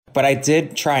But I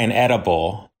did try an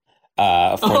edible for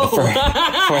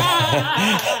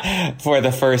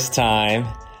the first time.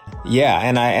 Yeah,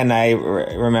 and I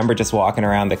remember just walking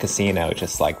around the casino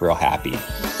just like real happy.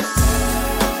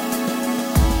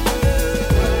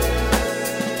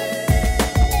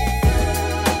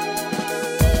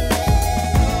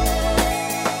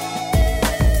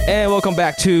 And welcome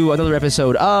back to another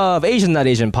episode of Asian Not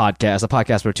Asian Podcast, a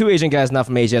podcast where two Asian guys not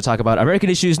from Asia talk about American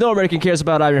issues no American cares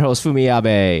about. I'm your host, Fumi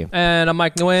Abe. And I'm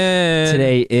Mike Nguyen.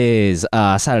 Today is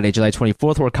Saturday, July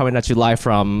 24th. We're coming at you live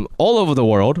from all over the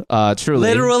world, truly.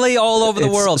 Literally all over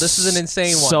the world. This is an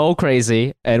insane one. So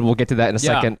crazy, and we'll get to that in a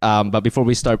second. But before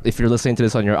we start, if you're listening to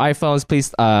this on your iPhones, please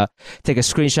take a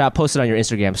screenshot, post it on your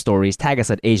Instagram stories, tag us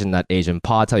at Asian Not Asian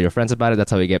Pod, tell your friends about it. That's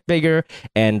how we get bigger.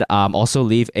 And also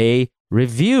leave a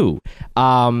review. We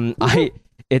are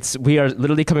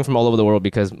literally coming from all over the world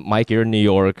because Mike, you're in New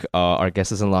York, our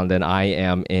guest is in London, I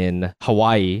am in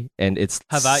Hawaii, and it's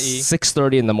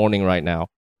 6:30 in the morning right now,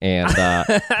 and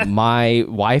my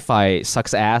Wi-Fi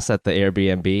sucks ass at the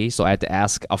Airbnb, so I had to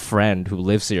ask a friend who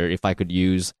lives here if I could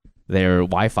use their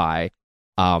Wi-Fi,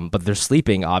 but they're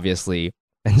sleeping obviously,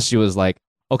 and she was like,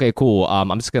 okay, cool,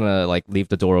 I'm just gonna like leave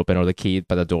the door open or the key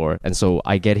by the door. And so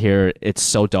I get here, it's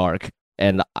so dark,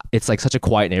 and it's like such a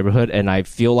quiet neighborhood, and I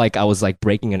feel like I was like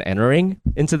breaking and entering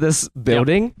into this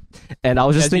building. Yep. And I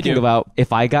was just thinking about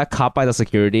if I got caught by the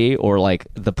security or like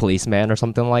the policeman or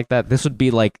something like that, this would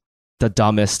be like the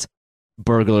dumbest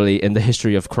burglary in the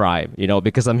history of crime, you know,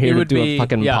 because I'm here to do a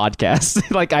fucking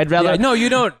podcast. Like I'd rather... No, you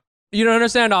don't. You don't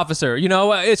understand, officer. You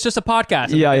know, it's just a podcast.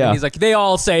 Yeah. And he's like, they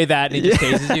all say that, and he just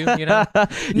tases you, you know?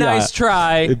 Nice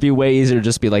try. It'd be way easier to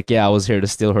just be like, yeah, I was here to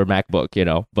steal her MacBook, you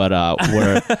know? But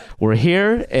we're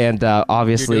here, and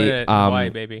obviously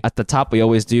Hawaii, baby. At the top, we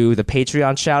always do the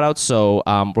Patreon shout-out, so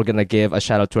we're going to give a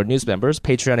shout-out to our news members.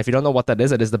 Patreon, if you don't know what that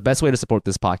is, it is the best way to support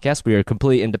this podcast. We are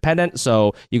completely independent,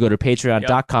 so you go to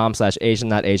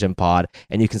patreon.com/AsianNotAsianPod,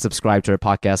 and you can subscribe to our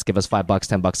podcast, give us $5,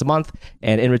 $10 a month,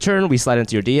 and in return, we slide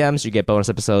into your DMs. You get bonus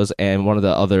episodes, and one of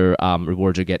the other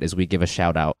rewards you get is we give a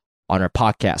shout out on our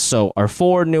podcast. So our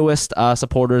four newest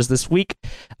supporters this week,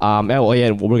 what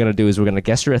we're gonna do is we're gonna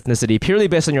guess your ethnicity purely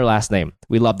based on your last name.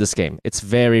 We love this game. It's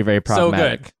very, very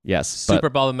problematic. So good. Yes, super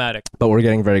problematic. But we're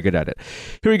getting very good at it.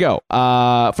 Here we go.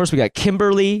 First we got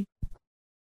Kimberly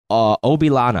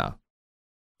Obilana.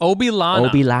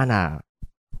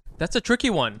 That's a tricky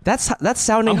one. That's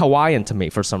sounding Hawaiian to me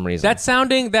for some reason. That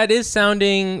is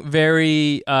sounding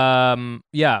very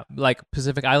like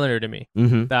Pacific Islander to me.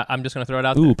 Mm-hmm. That I'm just gonna throw it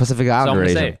out there. Ooh, Pacific Islander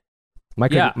Asian.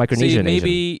 Micronesian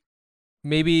Asian.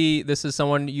 Maybe this is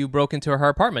someone you broke into her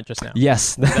apartment just now.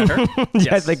 Yes. Is that her?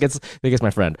 Yeah, Yes. I think it's my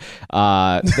friend.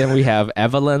 Then we have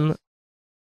Evelyn.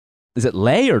 Is it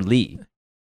Lei or Lee?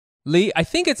 Lee. I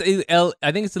think it's L.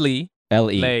 I think it's Lee.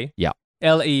 L-E. Lei. Yeah.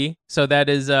 L-E. So that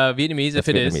is Vietnamese. That's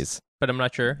if it Vietnamese. is, but I'm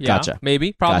not sure. Yeah. Gotcha.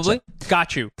 Maybe. Probably.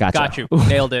 Gotcha. Got you.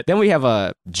 Nailed it. Then we have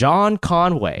a John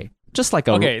Conway. Just like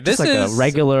a a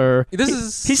regular.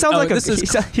 He sounds like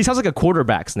he sounds like a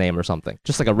quarterback's name or something.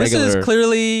 Just like a regular. This is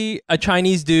clearly a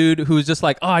Chinese dude who's just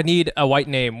like, oh, I need a white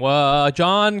name.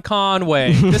 John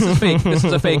Conway. This is fake. This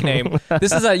is a fake name.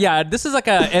 This is like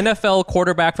a NFL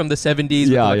quarterback from the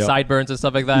 70s with sideburns and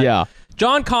stuff like that. Yeah.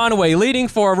 John Conway leading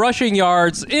for rushing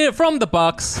yards from the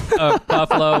Bucks of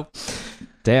Buffalo.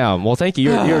 Damn. Well, thank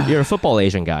you. You're a football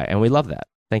Asian guy, and we love that.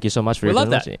 Thank you so much for your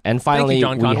generosity. And finally,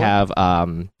 we have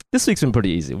this week's been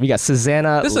pretty easy. We got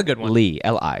Susanna this is a good one. Lee,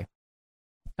 L-I.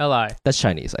 L-I. That's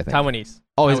Chinese, I think. Taiwanese.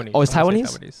 Oh, it's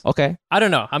Taiwanese? Okay. I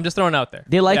don't know. I'm just throwing it out there.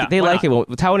 They like it.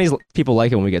 Taiwanese people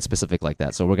like it when we get specific like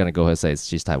that. So we're gonna go ahead and say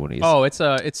she's Taiwanese. Oh, it's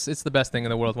the best thing in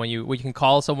the world when you can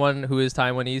call someone who is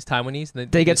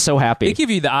Taiwanese. They get so happy. They give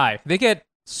you the eye. They get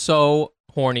so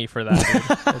horny for that.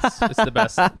 It's the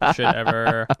best shit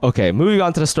ever. Okay, moving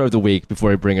on to the story of the week before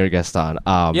we bring our guest on.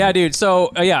 Yeah, dude.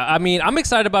 So I mean, I'm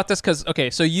excited about this because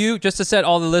so you, just to set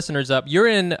all the listeners up, you're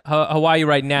in Hawaii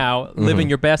right now, living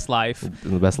your best life.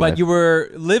 But you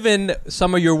were living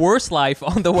some of your worst life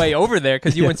on the way over there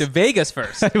because you went to Vegas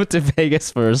first. I went to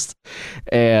Vegas first,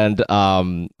 and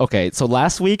so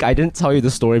last week I didn't tell you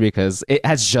the story because it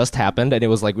has just happened and it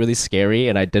was like really scary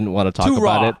and I didn't want to talk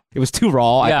about it. It was too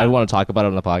raw. Yeah. I didn't want to talk about it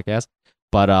on the podcast.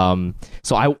 But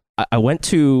so I went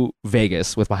to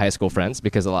Vegas with my high school friends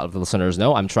because a lot of the listeners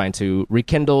know I'm trying to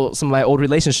rekindle some of my old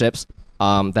relationships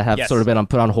that have sort of been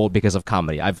put on hold because of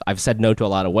comedy. I've said no to a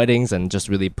lot of weddings and just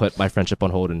really put my friendship on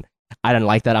hold, and I didn't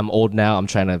like that. I'm old now. I'm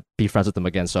trying to be friends with them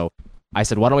again. So I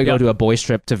said, why don't we go to a boys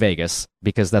trip to Vegas?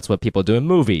 Because that's what people do in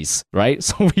movies, right?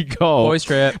 So we go. Boys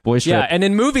trip. Yeah, and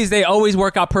in movies, they always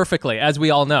work out perfectly, as we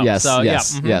all know. Yes, so,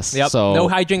 yes, yes. Yep. So, no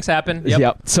hijinks happen.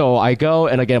 Yep. So I go,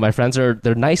 and again, my friends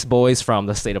they're nice boys from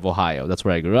the state of Ohio. That's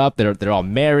where I grew up. They're all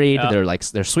married. Yep.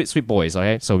 They're sweet, sweet boys,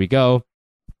 okay? So we go,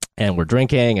 and we're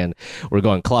drinking, and we're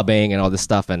going clubbing and all this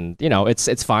stuff, and,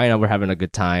 it's fine, and we're having a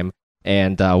good time.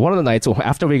 And one of the nights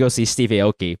after we go see Steve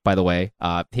Aoki, by the way,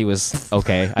 he was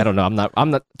okay. I don't know. I'm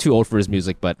not too old for his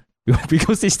music, but we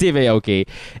go see Steve Aoki,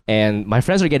 and my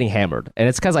friends are getting hammered, and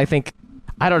it's because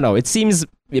I don't know. It seems.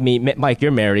 I mean, Mike,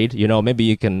 you're married. Maybe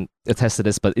you can attest to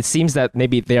this, but it seems that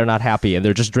maybe they are not happy and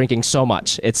they're just drinking so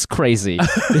much. It's crazy.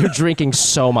 They're drinking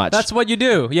so much. That's what you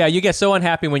do. Yeah, you get so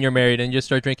unhappy when you're married and you just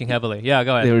start drinking heavily. Yeah,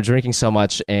 go ahead. They were drinking so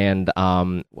much, and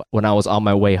when I was on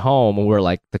my way home, and we're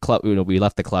like the club. We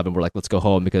left the club and we're like, let's go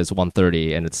home because it's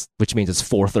 1:30, and which means it's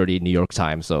 4:30 New York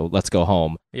time. So let's go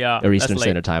home. Yeah, or Eastern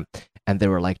Standard Time. And they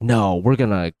were like, no, we're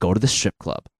gonna go to the strip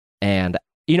club. And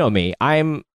you know me,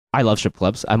 I love strip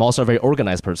clubs. I'm also a very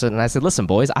organized person. And I said, listen,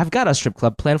 boys, I've got a strip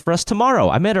club planned for us tomorrow.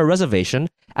 I made a reservation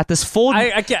at this full...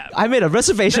 I made a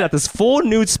reservation at this full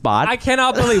nude spot. I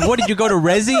cannot believe... What, did you go to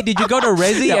Resi? Did you go to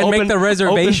Resi and make the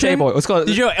reservation? Open table.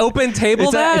 Did you open table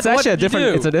that? It's actually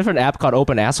it's a different app called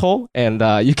Open Asshole. And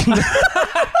you can...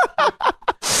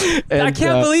 And, I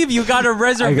can't believe you got a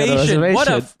reservation.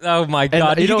 What oh my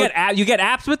god! Did you get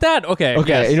apps with that? Okay.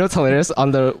 Yes. You know what's hilarious?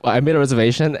 I made a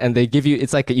reservation, and they give you,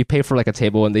 it's like you pay for like a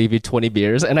table, and they give you 20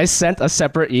 beers. And I sent a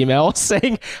separate email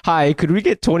saying, "Hi, could we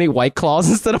get 20 White Claws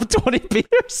instead of 20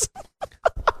 beers?"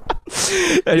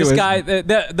 This guy,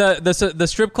 the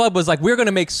strip club was like, "We're going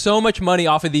to make so much money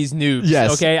off of these nudes."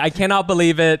 Yes. Okay, I cannot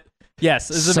believe it.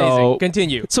 Yes, it's amazing.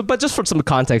 Continue. But just for some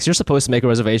context, you're supposed to make a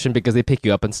reservation because they pick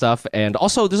you up and stuff. And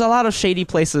also, there's a lot of shady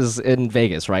places in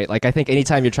Vegas, right? Like, I think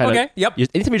anytime you're trying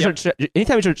anytime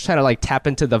you're trying to like tap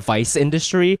into the vice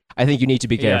industry, I think you need to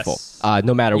be careful,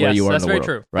 no matter where you are in the world. That's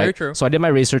very true. Right? Very true. So I did my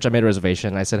research. I made a reservation.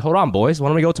 And I said, hold on, boys. Why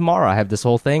don't we go tomorrow? I have this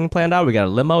whole thing planned out. We got a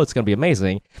limo. It's going to be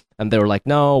amazing. And they were like,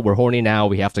 no, we're horny now.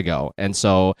 We have to go. And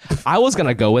so I was going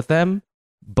to go with them.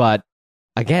 But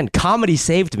again, comedy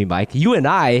saved me, Mike. You and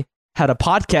I had a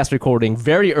podcast recording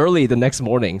very early the next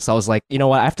morning. So I was like, you know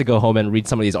what? I have to go home and read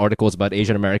some of these articles about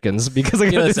Asian Americans because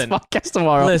I got this podcast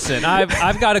tomorrow. Listen,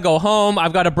 I've got to go home.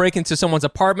 I've got to break into someone's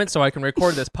apartment so I can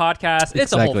record this podcast.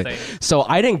 It's a whole thing. So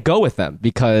I didn't go with them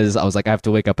because I was like, I have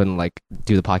to wake up and like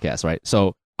do the podcast, right?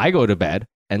 So I go to bed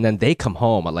and then they come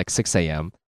home at like 6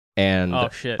 a.m. And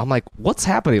I'm like, what's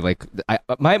happening? Like,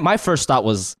 my first thought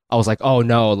was, I was like, oh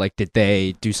no, like, did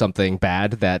they do something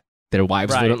bad that their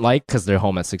wives wouldn't like because they're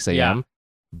home at 6 a.m. Yeah.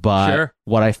 But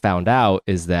what I found out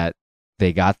is that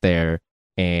they got there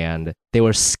and they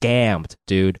were scammed,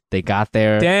 dude. They got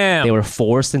there. Damn. They were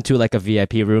forced into like a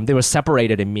VIP room. They were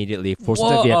separated immediately, forced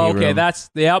into a VIP room. Okay, that's,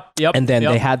 yep. And then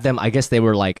they had them, I guess they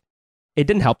were like, it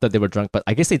didn't help that they were drunk, but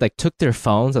I guess they like took their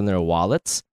phones and their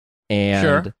wallets.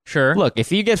 And sure. Look,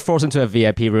 if you get forced into a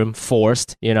VIP room,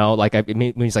 forced, like it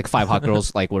means like 5 hot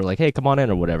girls like were like, hey, come on in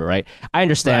or whatever, right? I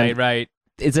understand. Right.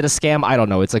 Is it a scam? I don't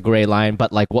know. It's a gray line.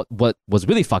 But like, what was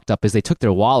really fucked up is they took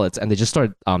their wallets and they just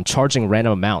started charging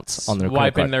random amounts on their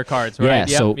credit card. Their cards. Right.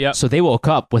 Yeah. So they woke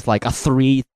up with like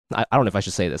I don't know if I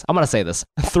should say this. I'm gonna say this: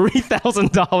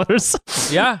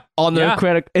 $3,000. Yeah. On their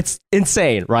credit. It's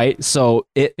insane, right? So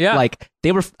like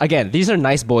they were, again, these are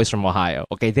nice boys from Ohio.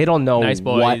 Okay, they don't know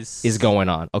what is going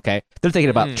on. Okay, they're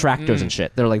thinking about tractors and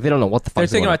shit. They're like, they don't know what the fuck. They're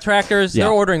thinking about tractors. Yeah.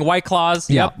 They're ordering White Claws.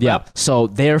 Yep. So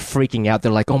they're freaking out.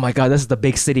 They're like, oh my god, this is the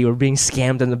big city. We're being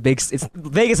scammed in the big.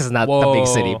 Vegas is not the big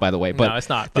city, by the way. But no, it's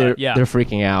not. But they're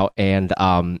freaking out, and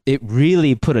it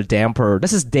really put a damper.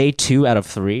 This is day 2 out of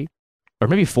 3. Or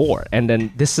maybe 4, and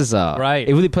then this is it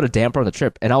really put a damper on the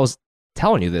trip. And I was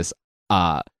telling you this,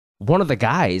 one of the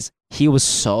guys, he was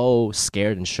so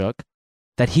scared and shook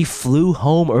that he flew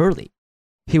home early.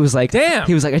 He was like, "Damn!"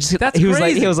 He was like, "I just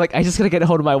gotta get a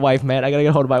hold of my wife, man. I gotta get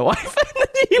a hold of my wife."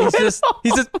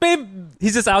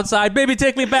 He's just outside. Baby,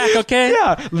 take me back, okay?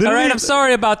 Yeah. All right, I'm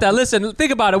sorry about that. Listen,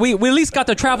 think about it. We at least got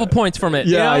the travel points from it.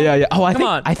 Yeah. Oh,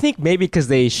 I think maybe because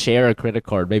they share a credit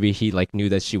card, maybe he like knew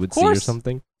that she would see or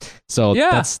something. So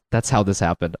that's how this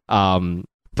happened.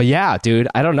 But yeah, dude,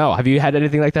 I don't know. Have you had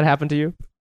anything like that happen to you?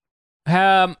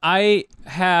 I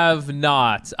have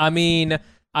not. I mean,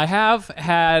 I have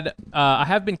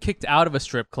been kicked out of a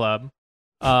strip club.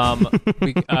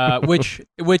 Which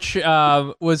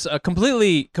was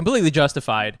completely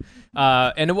justified.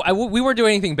 And we weren't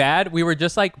doing anything bad. We were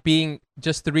just like being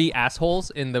just 3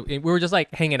 assholes we were just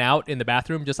like hanging out in the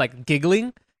bathroom, just like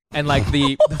giggling, and like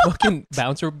the fucking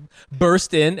bouncer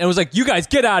burst in and was like, "You guys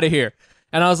get out of here!"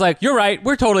 And I was like, you're right.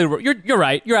 You're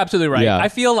right. You're absolutely right. Yeah. I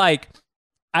feel like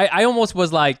I almost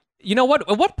was like, you know what?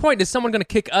 At what point is someone going to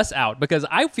kick us out? Because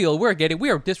I feel we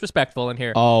are disrespectful in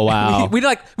here. Oh, wow.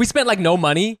 we spent like no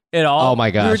money at all. Oh,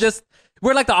 my gosh.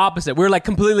 We're like the opposite. We're like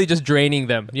completely just draining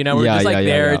them. You know, we're just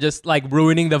like just like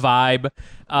ruining the vibe.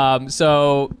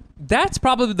 So that's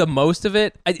probably the most of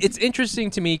it. It's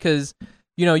interesting to me because,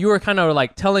 you know, you were kind of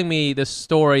like telling me this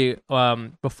story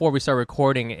before we start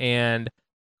recording, and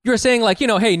you were saying like, you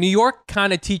know, hey, New York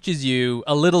kind of teaches you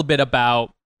a little bit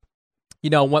about, you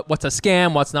know, what's a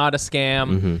scam, what's not a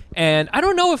scam. Mm-hmm. And I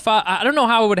don't know if I don't know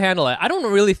how I would handle it. I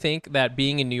don't really think that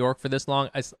being in New York for this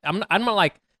long, I'm not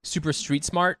like super street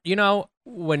smart, you know,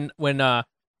 when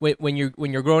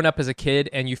you're growing up as a kid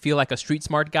and you feel like a street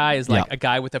smart guy is like a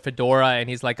guy with a fedora and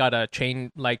he's like got a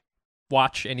chain like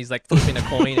watch and he's like flipping a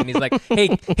coin and he's like, hey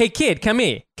kid, come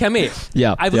here.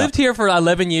 Yeah, I've lived here for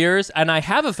 11 years and I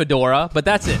have a fedora, but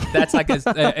that's it. That's like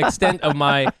the extent of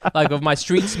my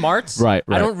street smarts. Right.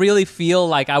 I don't really feel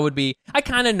like I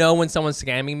kind of know when someone's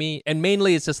scamming me, and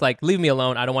mainly it's just like, leave me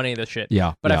alone. I don't want any of this shit.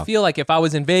 Yeah. But I feel like if I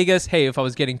was in Vegas, if I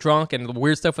was getting drunk and the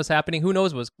weird stuff was happening, who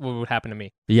knows what would happen to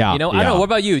me? Yeah. You know, I don't know. What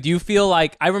about you? Do you feel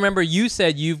like, I remember you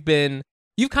said you've kind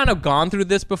of gone through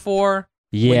this before?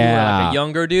 Yeah. When you were like a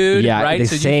younger dude, right?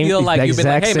 So you feel like you've been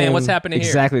like, hey man, what's happening here?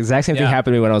 Exactly. The exact same thing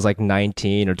happened to me when I was like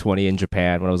 19 or 20 in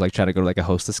Japan, when I was like trying to go to like a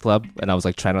hostess club, and I was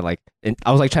like trying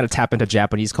to tap into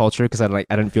Japanese culture because I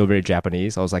didn't feel very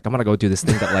Japanese. I was like, I'm gonna go do this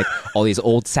thing that like all these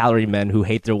old salary men who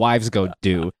hate their wives go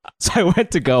do. So I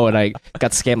went to go and I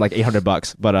got scammed like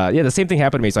 $800. But the same thing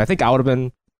happened to me. So I think I would have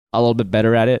been a little bit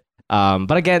better at it.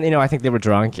 But again, you know, I think they were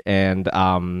drunk, and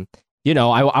you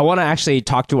know, I want to actually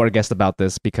talk to our guest about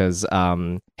this because,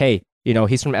 hey, you know,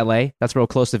 he's from LA. That's real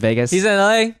close to Vegas. He's in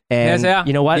LA. And yes,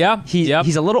 you know what? Yeah.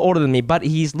 He's a little older than me, but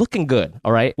he's looking good.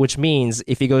 All right. Which means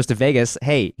if he goes to Vegas,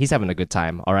 hey, he's having a good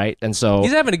time. All right. And so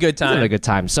he's having a good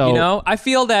time. So, you know, I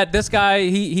feel that this guy,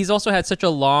 he's also had such a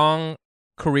long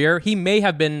career. He may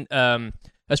have been,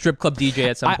 a strip club DJ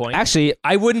at some point. Actually,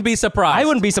 I wouldn't be surprised. I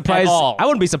wouldn't be surprised. At all. I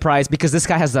wouldn't be surprised because this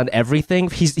guy has done everything.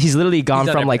 He's literally gone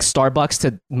from like Starbucks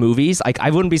to movies. Like, I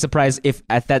wouldn't be surprised if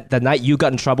at the night you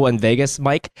got in trouble in Vegas,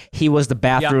 Mike, he was the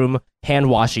bathroom hand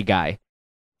washy guy.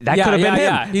 That could have been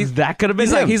him. Yeah. That could have been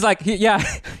him. He's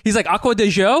like Aqua de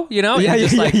Jo, you know? Yeah, he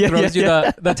just throws you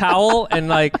the towel and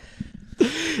like.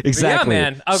 Exactly. Yeah,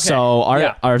 man. Okay. So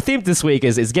our theme this week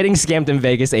is getting scammed in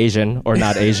Vegas, Asian or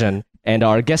not Asian. And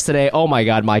our guest today, oh my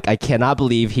God, Mike, I cannot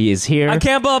believe he is here. I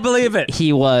can't believe it.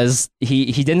 He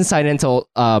didn't sign in until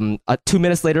 2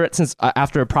 minutes later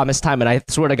after a promised time, and I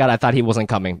swear to God, I thought he wasn't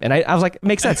coming. And I was like, it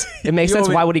makes sense. It makes sense.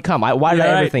 Why would he come? Why did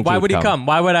I ever think Why would he come?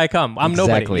 Why would I come? I'm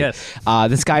exactly. Nobody. Yes.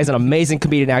 This guy is an amazing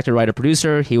comedian, actor, writer,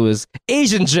 producer. He was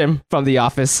Asian Jim from The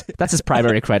Office. That's his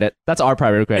primary credit. That's our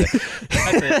primary credit.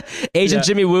 That's it. Asian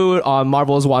Jimmy Woo on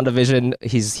Marvel's WandaVision.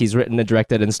 He's written and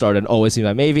directed and starred in Always Be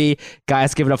My Maybe.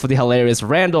 Guys, give it up for the hilarious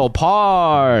Randall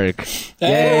Park.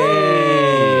 Hey.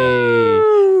 Yay!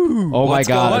 Oh my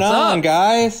God. What's going on,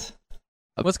 guys?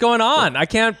 What's going on? I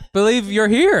can't believe you're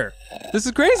here. This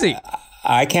is crazy.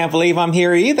 I can't believe I'm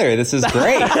here either. This is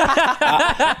great.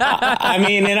 I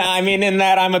mean, in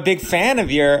that I'm a big fan of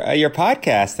your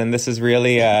podcast, and this is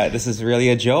really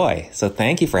a joy. So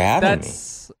thank you for having me.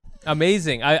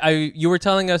 Amazing. You were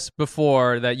telling us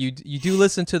before that you do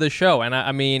listen to the show, and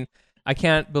I mean, I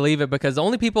can't believe it because the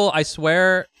only people, I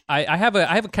swear, I have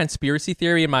a conspiracy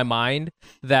theory in my mind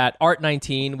that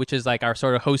Art19, which is like our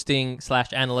sort of hosting /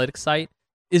 analytics site,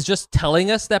 is just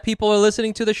telling us that people are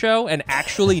listening to the show, and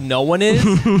actually no one is.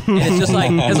 And it's just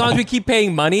like, as long as we keep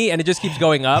paying money and it just keeps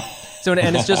going up. So,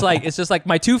 and it's just like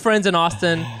my two friends in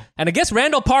Austin, and I guess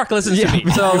Randall Park listens to me.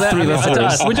 So that's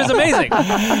us, which is amazing.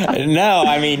 No,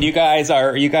 I mean, you guys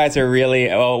are really,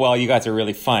 you guys are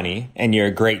really funny, and you're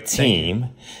a great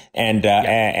team.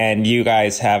 And you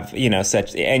guys have, you know,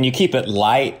 and you keep it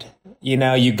light. You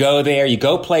know, you go there, you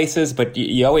go places, but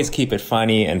you always keep it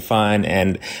funny and fun.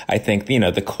 And I think, you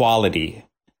know, the quality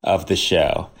of the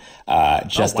show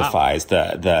justifies the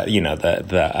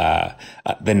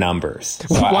numbers.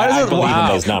 So I believe in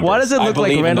those numbers. Why does it look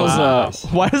like Randall's?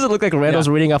 Why does it look like Randall's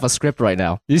reading off a script right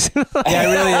now? Yeah, it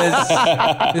really is.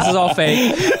 This is all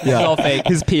fake. This is all fake.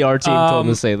 His PR team told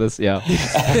him to say this. Yeah.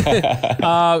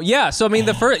 So I mean,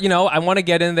 the first, you know, I want to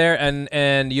get in there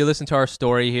and you listen to our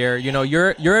story here. You know,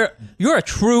 you're a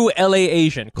true LA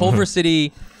Asian. Culver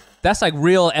City. That's like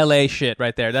real LA shit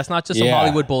right there. That's not just some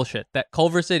Hollywood bullshit. That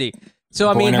Culver City. So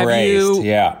I mean,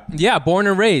 born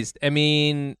and raised. I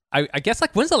mean, I guess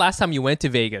like when's the last time you went to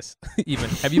Vegas? Even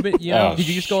have you been? You know, did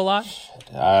you just go a lot?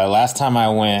 Last time I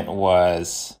went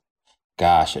was,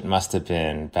 gosh, it must have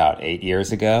been about 8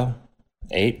 years ago.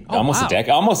 almost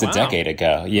a decade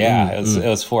ago. Yeah, it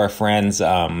was for a friend's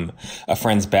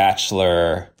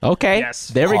bachelor. Okay,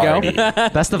 there we party. go.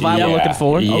 That's the vibe we're looking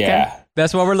for. Yeah. Okay,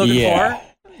 that's what we're looking for.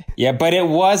 Yeah, but it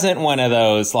wasn't one of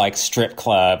those like strip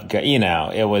club. You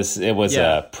know, it was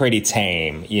pretty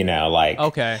tame. You know, like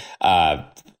okay.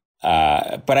 But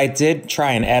I did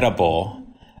try an edible.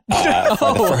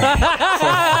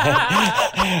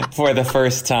 For the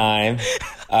first time.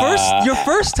 Your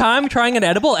first time trying an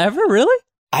edible ever? Really?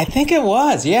 I think it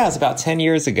was. Yeah, it was about 10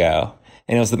 years ago.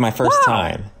 And it was my first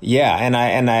time. Yeah,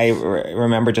 and I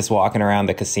remember just walking around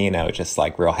the casino just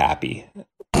like real happy.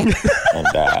 And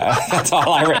that's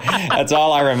all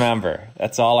I remember.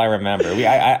 That's all I remember.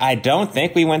 I don't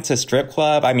think we went to strip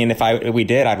club. I mean, if we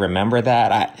did, I'd remember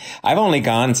that. I've only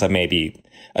gone to maybe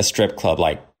a strip club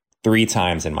like 3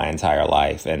 times in my entire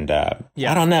life, and I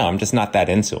don't know. I'm just not that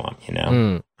into them, you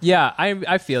know. Yeah,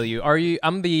 I feel you.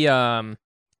 I'm the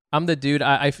dude.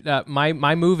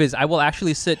 My move is I will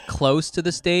actually sit close to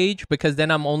the stage because then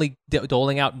I'm only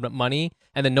doling out money,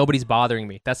 and then nobody's bothering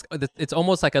me. It's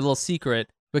almost like a little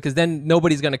secret because then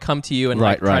nobody's gonna come to you and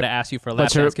try to ask you for a lap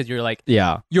dance because you're like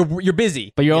you're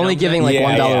busy, but you're only giving like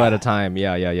 $1 at a time.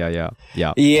 Yeah.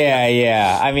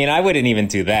 I mean, I wouldn't even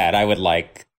do that. I would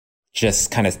like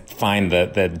just kind of find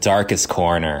the darkest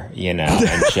corner, you know,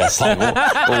 and just like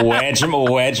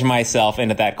wedge myself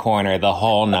into that corner the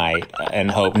whole night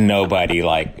and hope nobody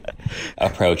like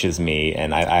approaches me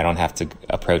and I don't have to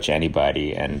approach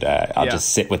anybody and I'll just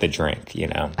sit with a drink, you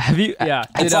know. Have you? Yeah,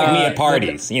 it's like me at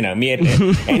parties, you know, me at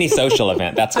any social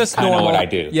event. That's just kind of what I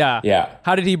do. Yeah.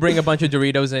 How did he bring a bunch of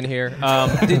Doritos in here?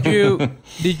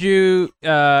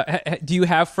 Do you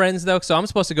have friends though? So I'm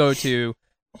supposed to go to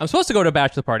a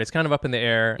bachelor party. It's kind of up in the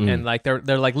air, and like they're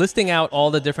like listing out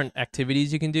all the different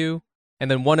activities you can do, and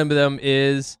then one of them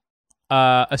is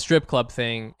a strip club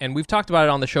thing. And we've talked about it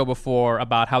on the show before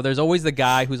about how there's always the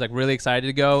guy who's like really excited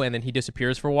to go, and then he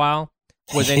disappears for a while.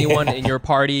 Was anyone in your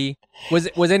party? Was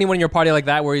anyone in your party like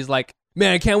that, where he's like,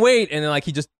 "Man, I can't wait," and then like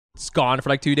he just gone for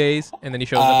like 2 days and then he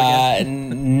shows up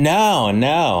again? No.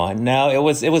 It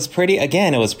was pretty,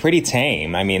 again, it was pretty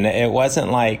tame. I mean, it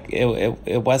wasn't like,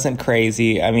 it wasn't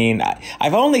crazy. I mean,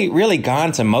 I've only really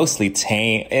gone to mostly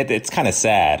tame. It's kind of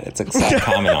sad. It's a sad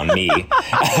comment on me. But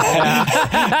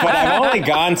I've only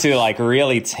gone to like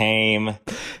really tame,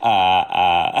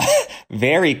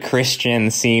 very Christian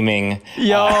seeming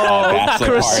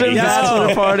bachelor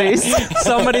parties.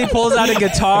 Somebody pulls out a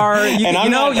guitar.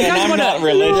 I'm not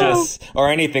religious or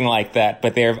anything like that,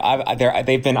 but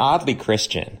they've been oddly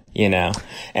Christian, you know.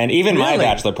 And even my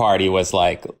bachelor party was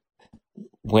like,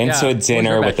 went to a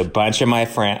dinner with a bunch of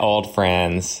my old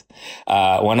friends.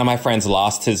 One of my friends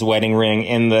lost his wedding ring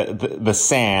in the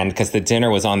sand because the dinner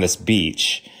was on this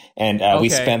beach. And we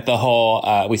spent the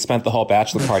whole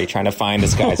bachelor party trying to find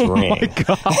this guy's ring. Oh my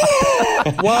God.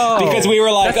 Whoa! Because we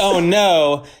were like, oh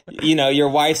no, you know, your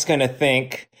wife's gonna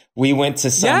think we went to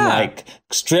some like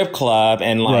strip club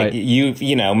and like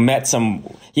you know met some,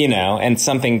 you know, and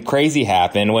something crazy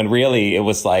happened when really it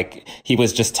was like he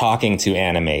was just talking too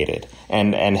animated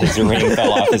and his ring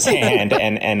fell off his hand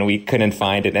and we couldn't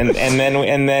find it and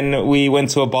then we went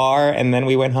to a bar and then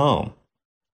we went home.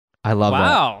 I love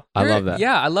that. I love that.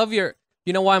 Yeah, I love your.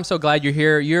 You know why I'm so glad you're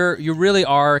here. You really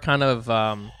are kind of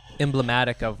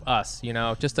emblematic of us. You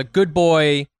know, just a good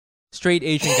boy, straight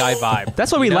Asian guy vibe.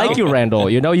 That's why we like you,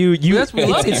 Randall. You know,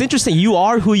 it's interesting. You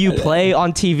are who you play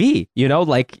on TV. You know,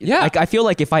 like I feel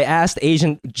like if I asked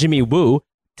Asian Jimmy Woo.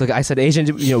 Like I said, Asian,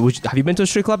 you know, have you been to a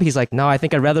strip club? He's like, no, I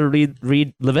think I'd rather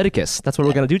read Leviticus. That's what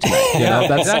we're gonna do tonight. You know,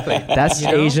 that's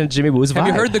Asian Jimmy Woo's vibe. Have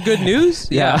you heard the good news?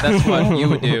 Yeah, that's what you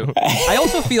would do. I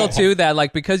also feel too that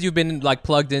like because you've been like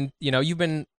plugged in, you know, you've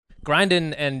been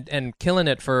grinding and killing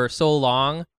it for so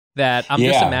long that I'm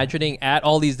just imagining at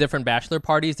all these different bachelor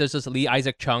parties, there's just Lee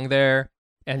Isaac Chung there,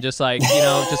 and just like you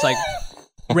know, just like.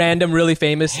 Random, really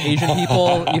famous Asian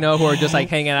people, you know, who are just like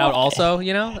hanging out. Also,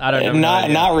 you know, I don't know.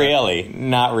 Not really.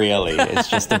 It's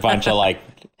just a bunch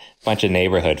of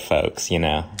neighborhood folks, you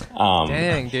know.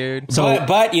 Dang, dude. So,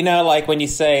 but you know, like when you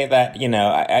say that, you know,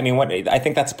 I mean, I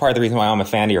think that's part of the reason why I'm a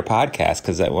fan of your podcast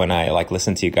because when I like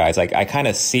listen to you guys, like I kind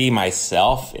of see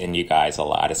myself in you guys a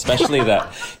lot, especially the,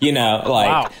 you know,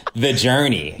 like the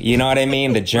journey. You know what I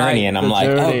mean? The journey, and I'm like,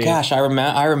 oh gosh, I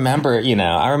remember. You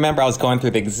know, I remember I was going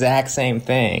through the exact same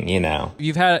thing. You know,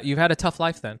 you've had a tough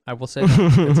life then. I will say.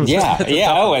 That.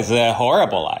 It's a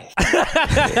horrible life.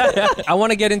 I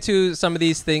want to get into some of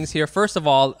these things here. First of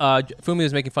all, Fumi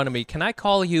was making fun of me. Can I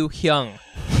call you Hyung?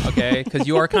 Okay, because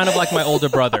you are kind of like my older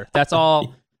brother. That's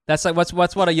all. That's like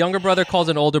what's what a younger brother calls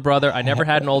an older brother. I never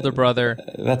had an older brother.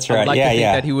 That's right. I'd like yeah, to think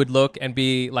yeah. that he would look and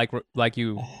be like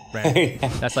you, Randall.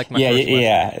 That's like my yeah, first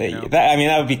yeah. question, you know?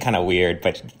 That would be kind of weird,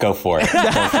 but go for it.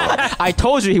 I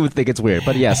told you he would think it's weird,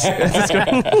 but yes.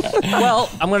 Well,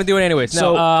 I'm gonna do it anyways.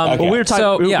 So, No, we were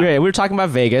talking. yeah. We were talking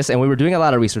about Vegas, and we were doing a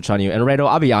lot of research on you. And Randall,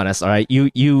 I'll be honest. All right,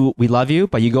 we love you,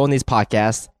 but you go on these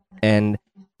podcasts, and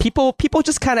people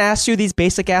just kind of ask you these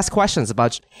basic ass questions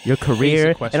about your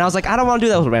career. And I was like, I don't want to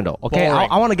do that with Randall. Okay,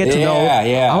 I want to get to know.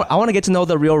 Yeah. I want to get to know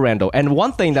the real Randall. And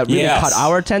one thing that really caught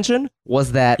our attention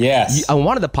was that on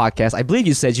one of the podcasts, I believe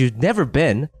you said you've never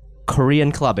been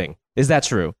Korean clubbing. Is that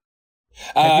true?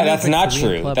 That's not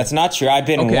true. That's not true. I've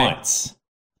been once.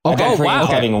 Okay. I've been Korean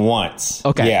clubbing once.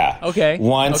 Okay. Yeah. Okay.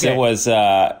 Once it was.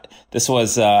 This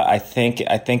was. I think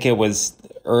it was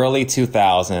early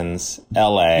 2000s.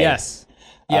 LA. Yes.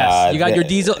 Yes, you got your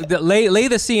diesel. Lay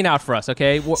the scene out for us,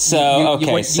 okay?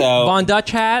 Von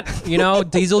Dutch hat,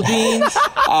 diesel jeans.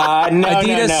 No.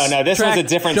 This was a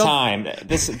different time.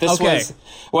 This was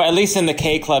at least in the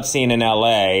K club scene in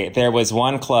L.A. There was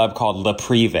one club called Le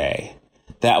Privé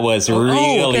that was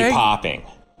really popping.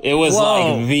 It was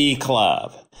like the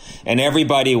club, and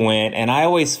everybody went. And I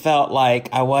always felt like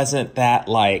I wasn't that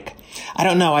like. I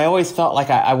don't know. I always felt like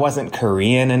I wasn't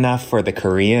Korean enough for the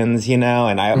Koreans, but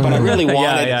I really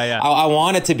wanted, I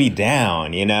wanted to be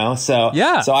down, So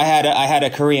I had a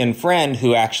Korean friend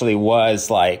who actually was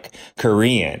like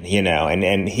Korean,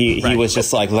 and he was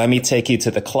just like, let me take you to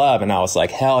the club. And I was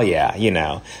like, hell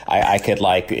yeah. I could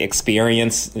like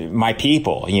experience my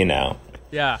people,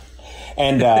 Yeah.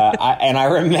 And, I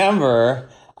remember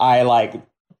I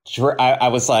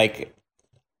was like,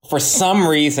 for some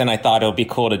reason, I thought it would be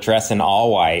cool to dress in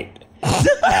all white. I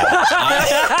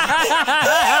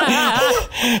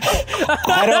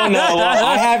don't know.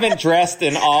 I haven't dressed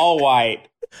in all white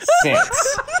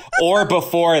since or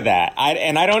before that.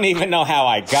 I don't even know how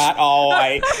I got all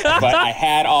white, but I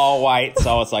had all white,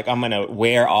 so I was like, I'm gonna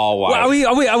wear all white.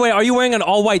 Well, are you wearing an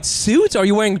all white suit? Are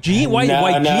you wearing white jeans?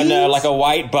 No, like a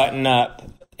white button up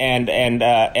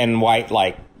and white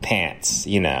like pants,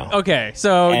 Okay,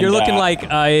 so you're looking like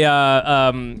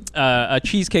a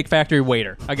Cheesecake Factory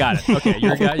waiter. I got it. Okay,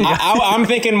 I'm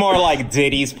thinking more like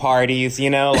Diddy's parties, you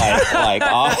know what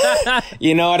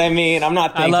I mean? I'm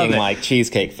not thinking like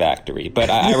Cheesecake Factory,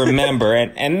 but I remember,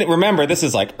 and remember, this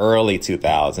is like early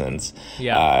 2000s.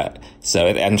 Yeah. So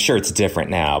I'm sure it's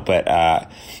different now, but I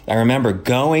remember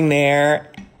going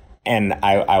there, and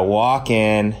I walk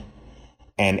in,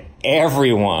 and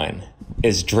everyone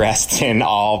is dressed in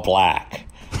all black.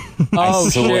 I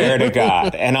swear to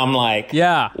God. And I'm like,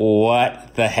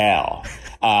 what the hell?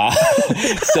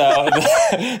 So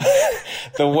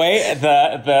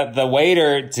the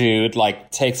waiter dude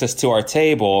like takes us to our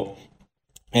table,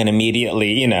 and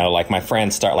immediately, like my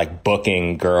friends start like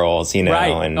booking girls,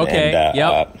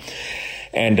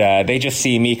 and they just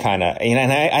see me kind of,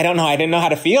 and I don't know, I didn't know how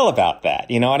to feel about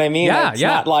that. You know what I mean? It's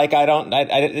not like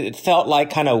it felt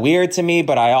like kind of weird to me,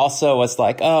 but I also was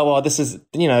like, oh, well, this is,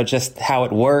 just how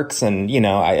it works. And,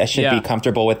 I should be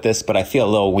comfortable with this, but I feel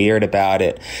a little weird about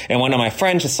it. And one of my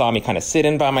friends just saw me kind of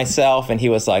sitting by myself, and he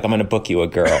was like, I'm going to book you a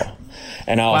girl.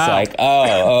 And I was like,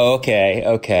 oh,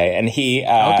 okay. And he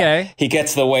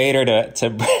gets the waiter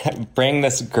to bring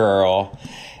this girl.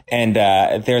 And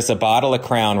there's a bottle of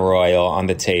Crown Royal on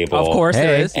the table. Of course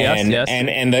there is. Yes.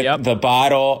 And the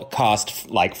bottle cost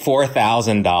like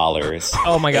 $4,000.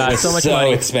 Oh my God, so much money.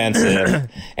 So expensive.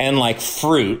 And like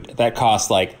fruit that cost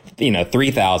like,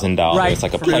 $3,000. Right.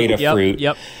 Like a plate of fruit.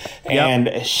 Yep. And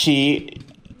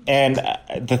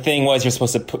the thing was, you're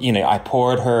supposed to put, I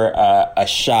poured her a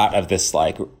shot of this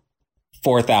like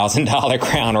 $4,000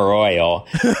 Crown Royal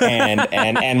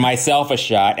and myself a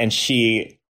shot, and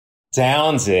she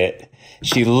downs it,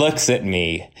 she looks at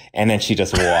me, and then she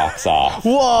just walks off.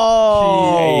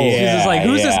 Whoa! She's just like,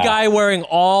 who's this guy wearing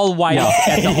all white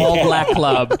at the all black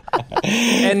club?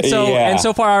 And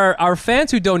so for our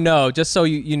fans who don't know, just so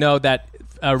you know that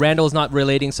Randall is not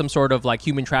relating some sort of like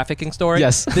human trafficking story.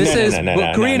 Yes. This is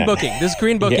Korean booking. This is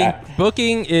Korean booking. Yeah.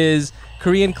 Booking is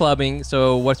Korean clubbing.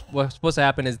 So what's supposed to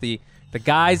happen is the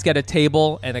guys get a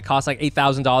table, and it costs like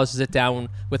 $8,000 to sit down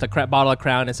with a bottle of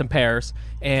Crown and some pears.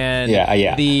 And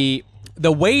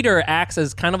the waiter acts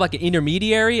as kind of like an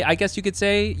intermediary, I guess you could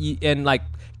say, and like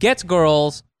gets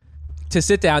girls to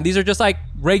sit down. These are just like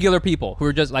regular people who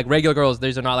are just like regular girls.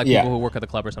 These are not like people who work at the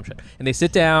club or some shit. And they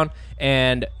sit down,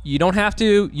 and you don't have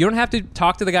to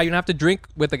talk to the guy. You don't have to drink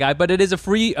with the guy, but it is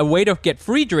a way to get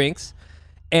free drinks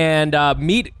and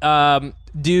meet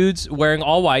dudes wearing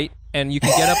all white. and you can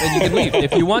get up and you can leave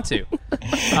if you want to.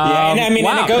 Yeah, and I mean,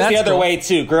 wow, and it goes the other cool. way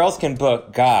too. Girls can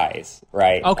book guys,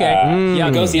 right? Okay.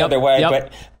 It goes the other way,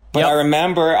 Yep. but I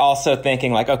remember also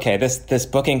thinking like, okay, this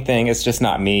booking thing is just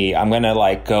not me. I'm gonna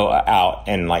like go out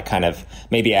and like kind of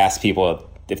maybe ask people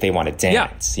if they want to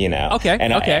dance, you know? Okay.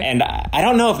 And I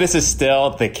don't know if this is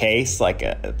still the case, like,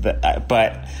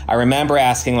 but I remember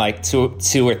asking like two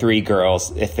or three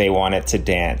girls if they wanted to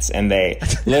dance, and they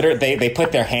literally they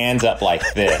put their hands up like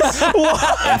this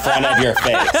in front of your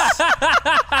face,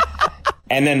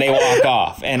 and then they walk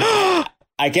off. And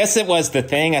I guess it was the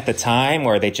thing at the time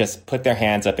where they just put their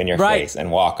hands up in your face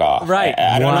and walk off. Right.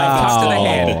 I don't know if it's still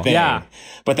the thing. Yeah.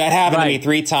 But that happened to me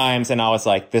 3 times, and I was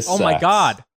like, this sucks. Oh my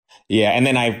God. Yeah, and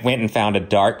then I went and found a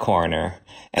dark corner.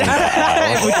 And,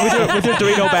 with your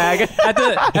Dorito bag. At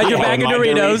your bag of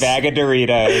Doritos. Bag of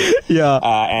Doritos. Yeah.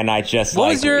 And I just,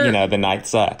 the night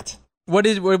sucked. What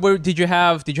did you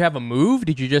have? Did you have a move?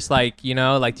 Did you just like,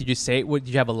 did you say, did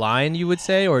you have a line you would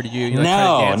say? Or did you try to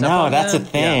dance up on that's them? a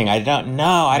thing. Yeah.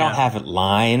 I don't have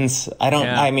lines.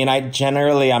 I mean,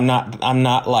 I'm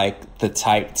not like the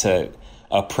type to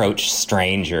approach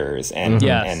strangers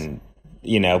and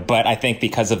but I think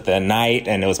because of the night,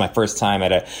 and it was my first time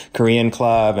at a Korean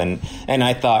club, and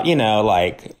I thought,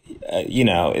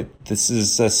 this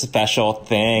is a special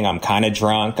thing. I'm kind of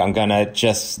drunk. I'm gonna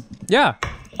just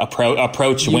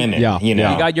approach women. You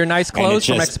got your nice clothes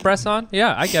from Express on.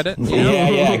 Yeah, I get it.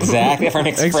 Yeah, exactly. From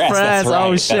Express. That's right.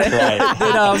 Oh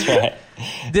shit.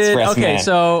 That's right.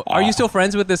 So are you still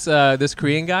friends with this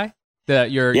Korean guy?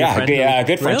 Your friend? Yeah,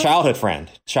 good friend, really? childhood friend.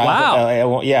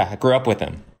 Wow. I grew up with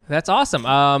him. That's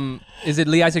awesome. Is it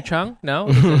Lee Isaac Chung? No?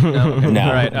 No.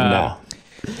 Right. No.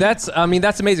 That's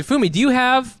amazing. Fumi, do you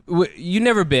have, you've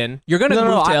never been, you're going to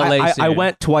move to LA soon. I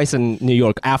went twice in New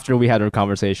York after we had our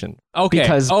conversation. Okay.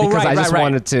 Because I just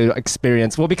wanted to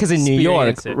experience, because in New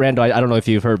York, Randall, I don't know if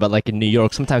you've heard, but like in New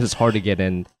York, sometimes it's hard to get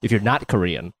in if you're not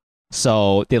Korean.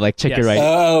 So they like check your right.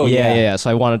 Oh, yeah. So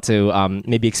I wanted to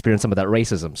maybe experience some of that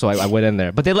racism. So I went in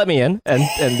there, but they let me in, and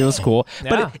it was cool.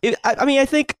 Yeah. But I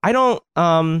think I don't.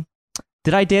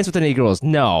 Did I dance with any girls?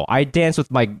 No, I danced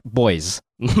with my boys.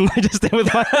 I just did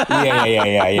with my.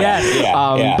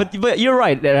 Yeah. But you're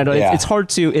right, Randall. It's hard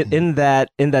to in that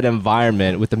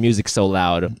environment with the music so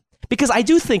loud, because I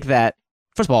do think that,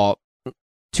 first of all,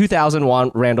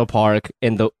 2001 Randall Park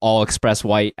in the all express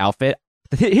white outfit.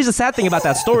 Here's the sad thing about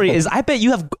that story is I bet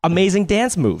you have amazing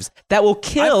dance moves that will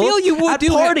kill at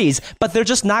parties, but they're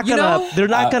just not gonna they're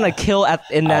not gonna kill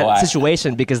in that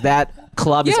situation, because that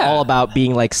club is all about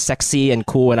being like sexy and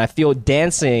cool, and I feel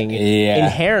dancing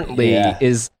inherently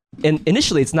is. And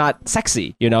initially, it's not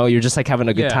sexy, you're just like having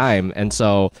a good time. And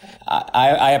so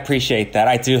I appreciate that.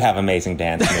 I do have amazing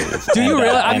dance moves. Do you really?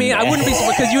 I mean, I wouldn't be,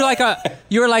 because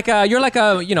you're like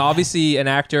a, obviously an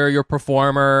actor, you're a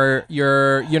performer,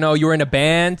 you're in a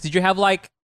band. Did you have like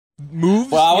moves?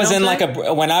 Well, I was in like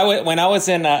when I was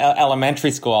in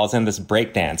elementary school, I was in this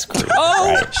breakdance crew.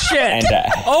 Oh right? Shit! And,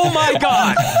 oh my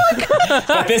god!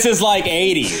 But this is like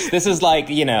 80s. This is like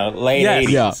late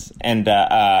 80s,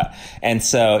 and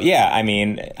so I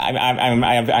mean,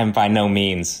 I'm by no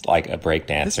means like a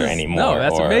breakdancer anymore. No,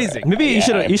 that's amazing. Maybe you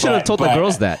should have told the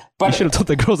girls that. You should have told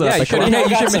the girls that. You should have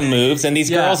got some moves, and these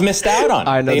girls missed out on.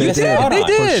 I know they missed out They on.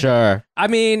 did. For sure. I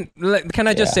mean, can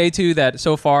I just say too that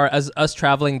so far as us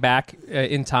traveling back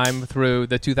in time through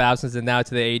the 2000s and now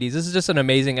to the 80s, this is just an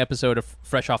amazing episode of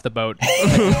Fresh Off the Boat.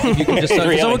 If you could just,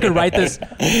 someone could write this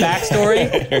backstory.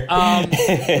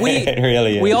 It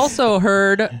really is. We also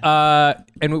heard,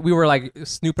 and we were like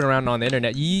snooping around on the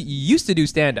internet. You used to do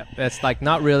stand up. That's like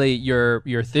not really your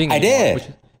thing. I anymore,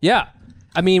 did.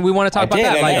 I mean, we want to talk about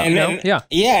that.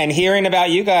 And hearing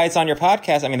about you guys on your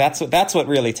podcast, I mean, that's what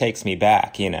really takes me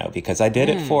back, because I did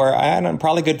it for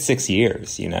probably a good 6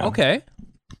 years, Okay.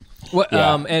 What,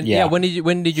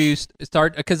 when did you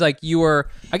start? Because like you were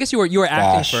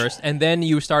acting first, and then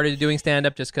you started doing stand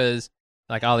up just because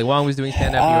like Ali Wong was doing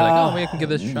stand up. You were like, oh, maybe I can give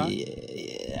this a shot.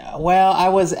 Yeah. Well, I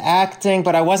was acting,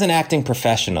 but I wasn't acting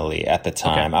professionally at the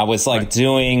time. Okay. I was like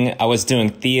doing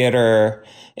theater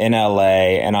in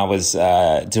LA, and I was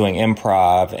doing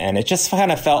improv, and it just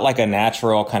kind of felt like a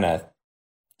natural kind of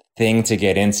thing to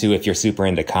get into if you're super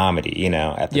into comedy,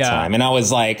 at the time. And I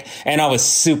was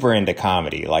super into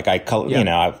comedy. Like I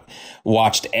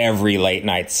watched every late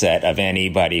night set of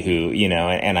anybody who,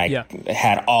 and I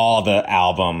had all the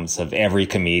albums of every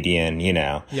comedian,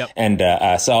 and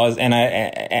so I was, and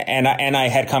I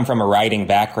had come from a writing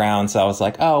background. So I was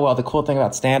like, oh, well, the cool thing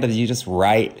about stand up is you just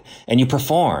write and you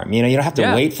perform, you don't have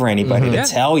to wait for anybody to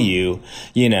tell you,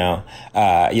 you don't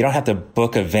have to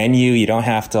book a venue. You don't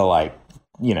have to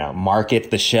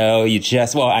market the show. You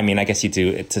just, well, I mean, I guess you do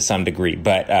it to some degree,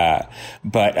 but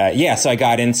yeah, so I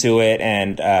got into it,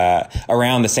 and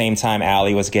around the same time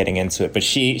Allie was getting into it, but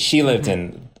she lived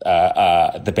in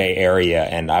the Bay Area,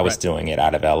 and I was doing it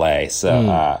out of LA.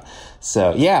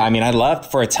 So yeah, I mean,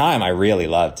 for a time, I really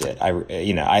loved it.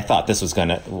 I thought this was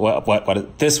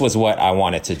this was what I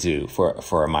wanted to do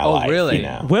for my life. Oh, really?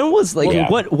 When was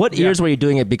what years were you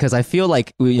doing it? Because I feel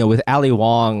like, with Ali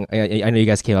Wong, I know you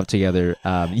guys came up together.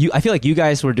 I feel like you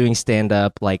guys were doing stand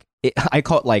up, I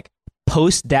call it like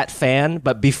post Dat Fan,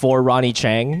 but before Ronnie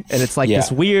Chang, and it's like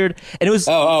this weird, and it was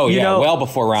well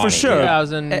before Ronnie, for sure,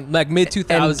 2000, like mid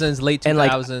 2000s, late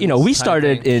 2000s, and we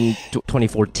started in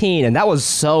 2014, and that was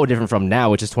so different from now,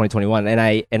 which is 2021,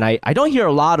 and I don't hear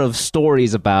a lot of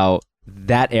stories about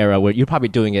that era where you're probably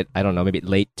doing it, I don't know, maybe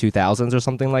late 2000s or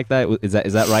something like that. Is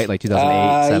that right? Like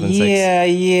 2008, 7, 6?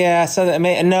 Yeah. So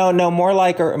more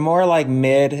like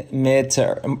mid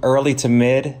to early to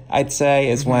mid, I'd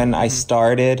say, is when I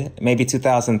started. Maybe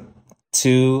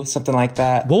 2002, something like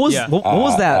that. What was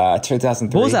that?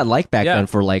 2003. What was that like back then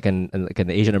for like an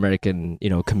Asian American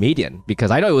comedian?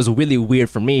 Because I know it was really weird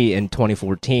for me in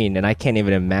 2014, and I can't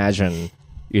even imagine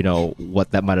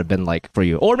what that might have been like for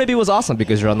you. Or maybe it was awesome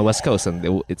because you're on the West Coast,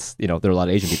 and it's there are a lot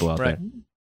of Asian people out there.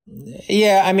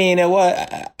 Yeah, I mean,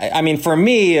 for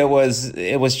me, it was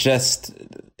just,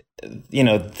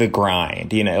 the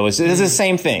grind. It was the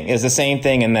same thing. It was the same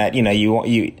thing in that,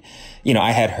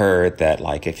 I had heard that,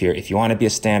 like, if you want to be a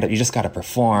stand-up, you just got to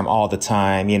perform all the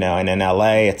time, and in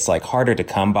LA, it's like harder to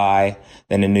come by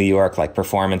than in New York, like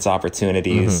performance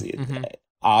opportunities.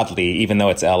 Oddly, even though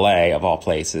it's LA of all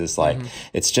places, like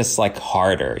it's just like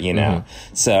harder,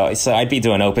 So I'd be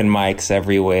doing open mics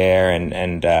everywhere,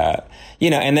 and at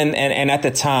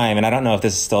the time, and I don't know if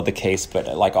this is still the case,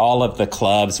 but like all of the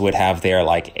clubs would have their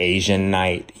like Asian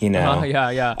night, like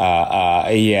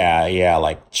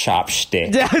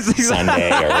Chopstick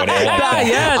Sunday or whatever like that.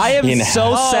 Yes. I am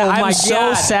so sad. I'm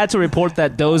so sad to report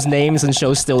that those names and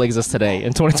shows still exist today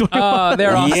in 2021.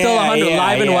 They're still 100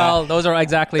 live and well. Those are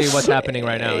exactly what's happening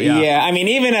right now. Yeah, I mean,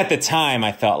 even at the time,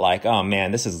 I felt like, oh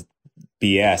man, this is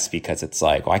BS, because it's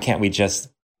like, why can't they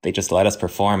just let us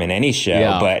perform in any show?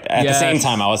 Yeah. But at the same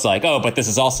time, I was like, oh, but this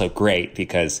is also great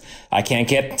because I can't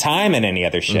get time in any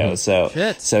other show. So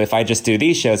if I just do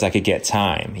these shows, I could get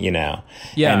time, Yeah.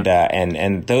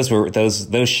 And those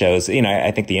shows,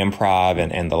 I think the Improv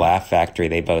and the Laugh Factory,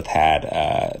 they both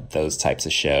had those types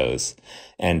of shows.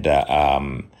 And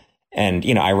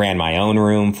I ran my own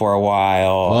room for a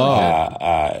while.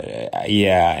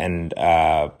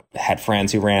 Had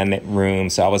friends who ran the room.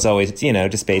 So I was always,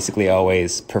 just basically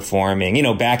always performing.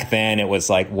 Back then it was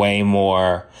like way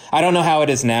more, I don't know how it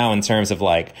is now in terms of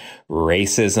like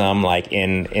racism, like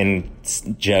in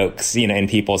jokes, in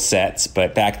people's sets.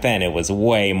 But back then it was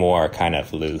way more kind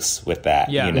of loose with that,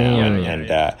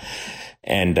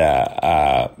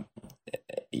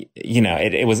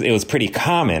 it was pretty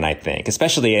common, I think,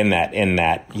 especially in that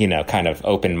kind of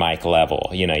open mic level.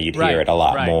 You'd hear it a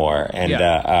lot more,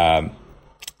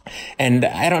 and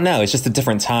I don't know, it's just a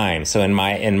different time. So in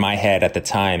my head at the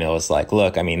time, it was like,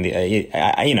 look, I mean,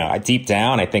 deep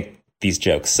down, I think these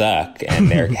jokes suck and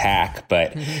they're hack,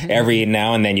 but every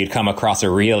now and then you'd come across a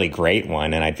really great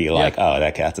one, and I'd be like, oh,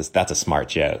 that's a smart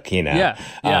joke,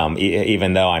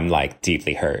 even though I'm like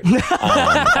deeply hurt.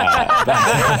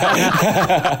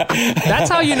 That's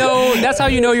how you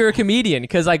know you're a comedian,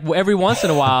 because like every once in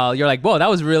a while you're like, whoa, that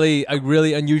was really a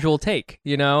really unusual take,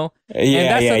 and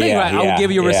that's the thing, right? I will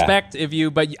give you respect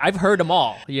but I've heard them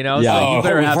all, so you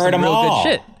better have some real good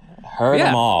shit. Heard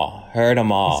them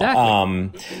all.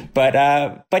 Exactly. But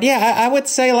I would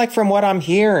say, like, from what I'm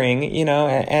hearing,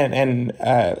 and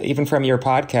even from your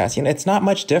podcast, it's not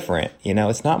much different.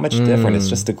 It's not much different. It's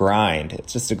just a grind.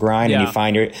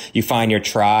 And you find your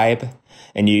tribe,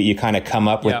 and you kind of come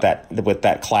up with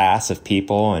that class of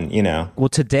people, and Well,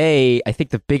 today I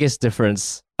think the biggest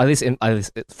difference, at least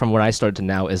from when I started to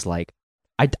now, is like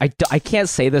I can't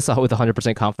say this with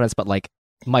 100% confidence, but like,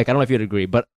 Mike, I don't know if you'd agree,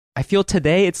 but I feel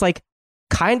today it's like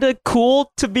kind of cool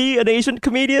to be an Asian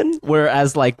comedian,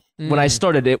 whereas like when I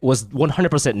started, it was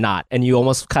 100% not, and you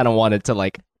almost kind of wanted to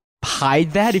like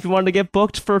hide that if you wanted to get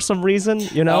booked for some reason,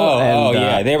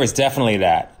 yeah, there was definitely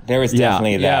that. Where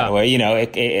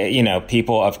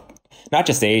people of not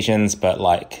just Asians, but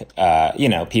like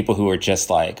people who were just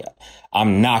like,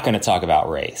 I'm not going to talk about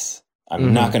race.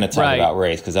 I'm not going to talk about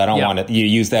race because I don't want to. You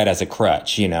use that as a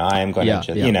crutch, I am going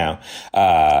to,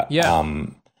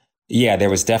 Yeah, there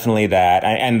was definitely that,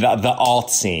 and the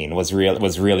alt scene was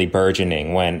really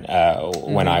burgeoning when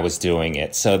I was doing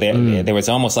it. So there was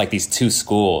almost like these two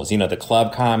schools, you know, the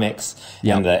club comics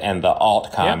and the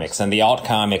alt comics, and the alt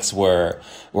comics were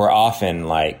often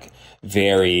like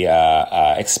very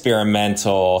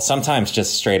experimental, sometimes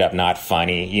just straight up not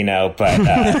funny, you know, but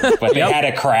they had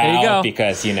a crowd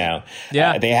because, you know,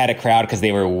 they had a crowd because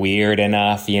they were weird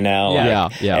enough, you know,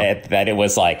 that it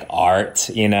was like art,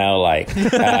 you know, like,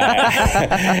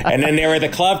 and then there were the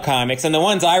club comics, and the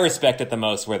ones I respected the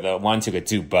most were the ones who could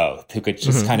do both, who could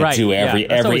just kind of do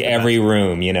every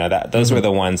room, you know, those were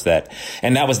the ones that,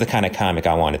 and that was the kind of comic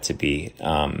I wanted to be.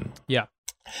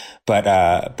 But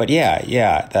that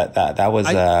was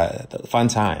fun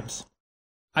times.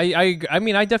 I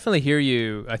mean, I definitely hear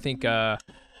you. I think,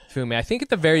 Fumi, I think at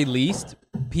the very least,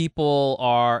 people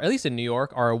are, at least in New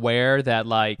York, are aware that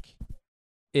like,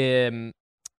 I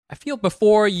feel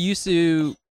before you used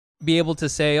to be able to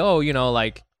say, oh, you know,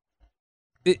 like,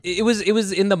 it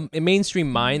was in the mainstream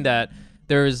mind that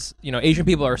there's, you know, Asian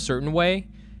people are a certain way.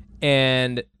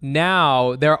 And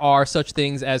now there are such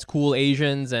things as cool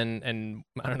Asians and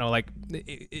I don't know, like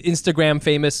Instagram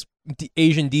famous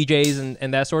Asian DJs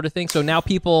and that sort of thing. So now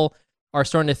people are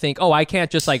starting to think, oh, I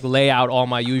can't just like lay out all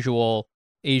my usual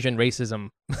Asian racism,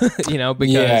 you know,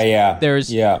 because there's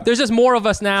just more of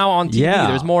us now on TV. Yeah.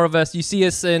 There's more of us. You see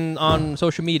us on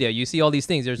social media. You see all these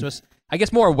things. There's just, I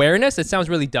guess, more awareness. It sounds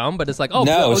really dumb, but it's like, oh,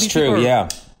 no, it's true. You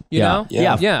know?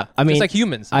 Yeah. I mean, it's like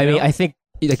humans. I mean, I think,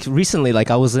 like recently, like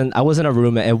I was in a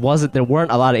room and there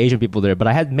weren't a lot of Asian people there, but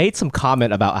I had made some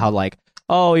comment about how like,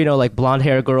 oh, you know, like blonde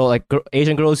hair girl, like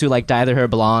Asian girls who like dye their hair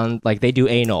blonde, like they do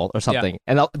anal or something,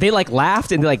 and they like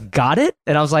laughed and they like got it,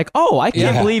 and I was like, oh, I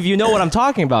can't believe you know what I'm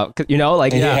talking about, you know,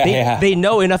 like they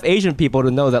know enough Asian people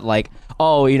to know that like,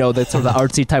 oh, you know, the sort of the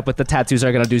artsy type with the tattoos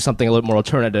are gonna do something a little more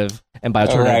alternative, and by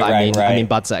alternative I mean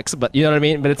butt sex, but you know what I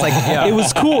mean. But it's like it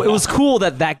was cool. It was cool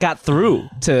that got through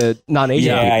to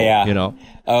non-Asian people, you know.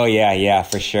 Oh yeah,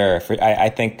 for sure. I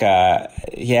think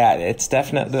it's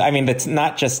definitely. I mean, it's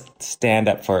not just stand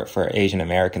up for Asian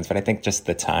Americans, but I think just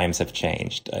the times have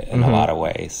changed in a lot of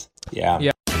ways.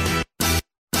 Yeah.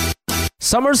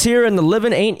 Summer's here and the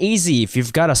living ain't easy if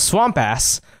you've got a swamp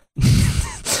ass.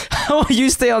 How will you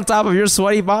stay on top of your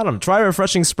sweaty bottom? Try a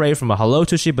refreshing spray from a Hello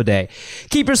Tushy bidet.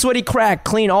 Keep your sweaty crack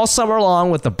clean all summer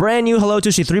long with the brand new Hello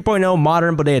Tushy 3.0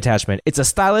 modern bidet attachment. It's a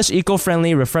stylish,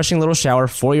 eco-friendly, refreshing little shower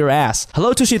for your ass.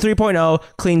 Hello Tushy 3.0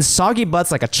 cleans soggy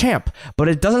butts like a champ, but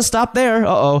it doesn't stop there.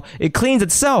 It cleans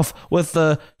itself with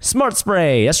the Smart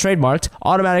Spray. That's trademarked.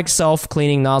 Automatic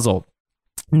self-cleaning nozzle.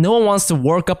 No one wants to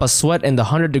work up a sweat in the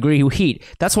 100-degree heat.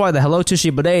 That's why the Hello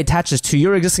Tushy bidet attaches to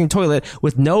your existing toilet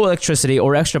with no electricity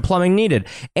or extra plumbing needed.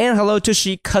 And Hello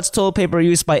Tushy cuts toilet paper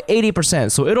use by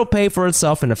 80%, so it'll pay for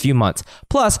itself in a few months.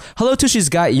 Plus, Hello Tushy's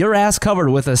got your ass covered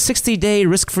with a 60-day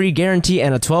risk-free guarantee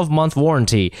and a 12-month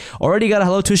warranty. Already got a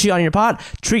Hello Tushy on your pot?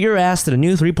 Treat your ass to the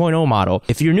new 3.0 model.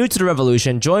 If you're new to the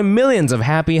revolution, join millions of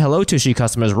happy Hello Tushy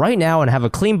customers right now and have a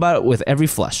clean butt with every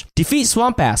flush. Defeat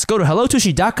swamp ass. Go to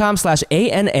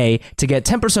hellotushy.com/ANA to get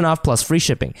 10% off plus free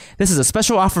shipping. This is a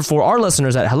special offer for our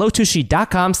listeners at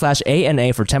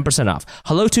hellotushy.com/ANA for 10% off.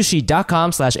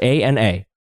 hellotushy.com/ANA.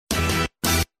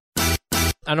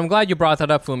 And I'm glad you brought that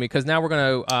up, Fumi, because now we're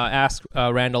going to ask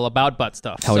Randall about butt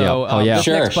stuff. Hell yeah.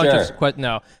 Sure.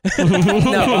 No.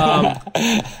 No.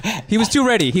 He was too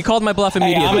ready. He called my bluff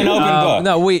immediately. Hey, I'm an open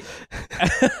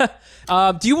book.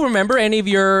 No, do you remember any of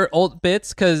your old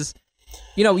bits? Because,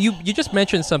 you know, you just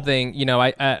mentioned something, you know,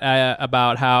 I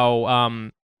about how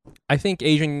I think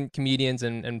Asian comedians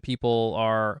and people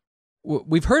are...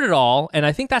 We've heard it all, and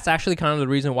I think that's actually kind of the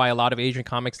reason why a lot of Asian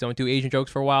comics don't do Asian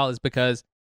jokes for a while, is because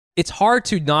it's hard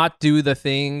to not do the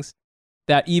things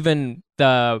that even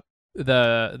the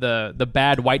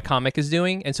bad white comic is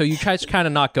doing, and so you try to kind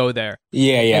of not go there.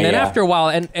 And then after a while,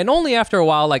 and only after a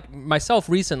while, like myself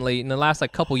recently, in the last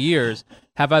like couple years,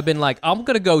 have I been like, I'm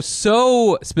gonna go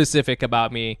so specific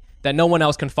about me that no one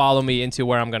else can follow me into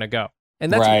where I'm gonna go,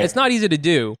 and that's it's not easy to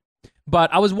do.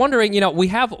 But I was wondering, you know,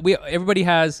 everybody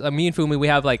has me and Fumi, we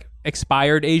have like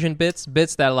expired Asian bits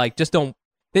that like just don't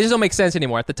make sense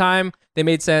anymore. At the time, they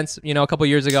made sense, you know, a couple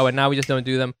years ago, and now we just don't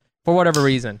do them for whatever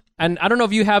reason. And I don't know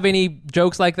if you have any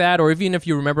jokes like that, or even if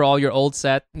you remember all your old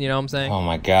set, you know what I'm saying? Oh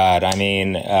my God. I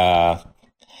mean,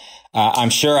 I'm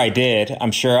sure I did.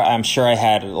 I'm sure I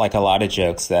had like a lot of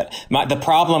jokes the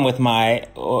problem with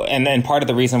and then part of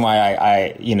the reason why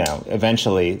I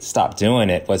eventually stopped doing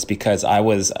it was because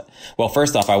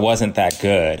first off, I wasn't that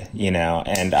good,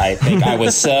 and I think I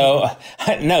was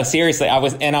no, seriously, I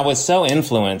was so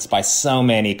influenced by so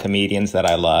many comedians that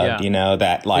I loved,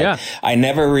 I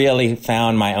never really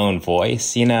found my own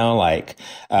voice, I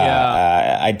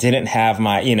didn't have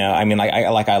my,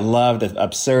 I loved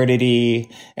absurdity,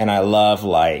 and I love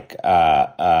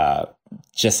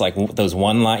just like those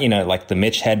one line, like the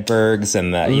Mitch Hedbergs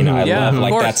and the, I love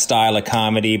like that style of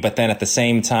comedy. But then at the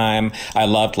same time, I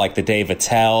loved like the Dave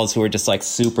Attell's, who were just like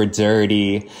super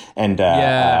dirty. And,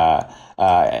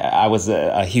 I was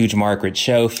a huge Margaret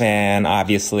Cho fan,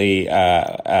 obviously,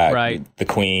 right. The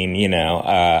Queen, and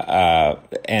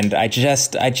I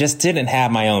just didn't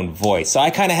have my own voice. So I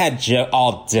kind of had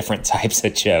all different types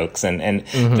of jokes, and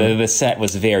the set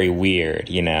was very weird,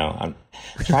 I'm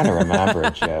trying to remember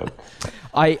a joke.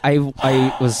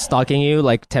 I was stalking you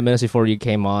like 10 minutes before you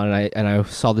came on, and I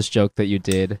saw this joke that you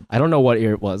did. I don't know what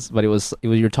year it was, but it was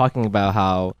you're talking about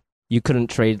how you couldn't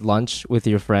trade lunch with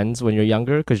your friends when you're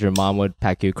younger because your mom would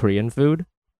pack you Korean food,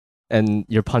 and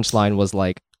your punchline was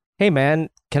like, "Hey man,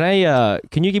 can you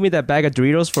give me that bag of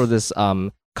Doritos for this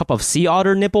cup of sea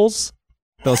otter nipples?"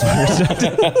 Those were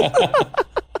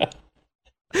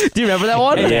Do you remember that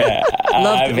one? Yeah,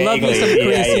 love me some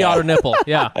Korean sea otter nipple.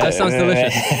 Yeah, that sounds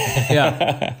delicious.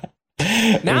 Yeah.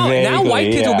 Now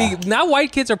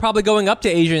white kids are probably going up to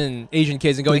Asian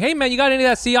kids and going, "Hey man, you got any of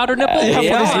that sea otter nipple?"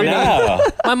 I know.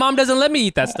 My mom doesn't let me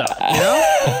eat that stuff.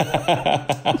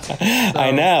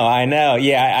 I know.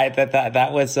 Yeah,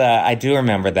 that was. I do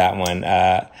remember that one.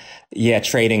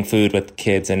 Trading food with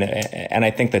kids, and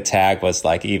I think the tag was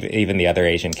like even the other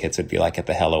Asian kids would be like, "Get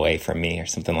the hell away from me," or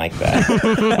something like that.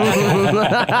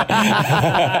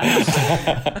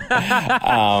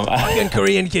 Fucking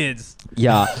Korean kids.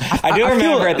 Yeah, I do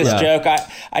remember this joke.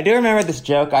 I do remember this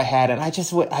joke I had, and I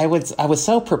was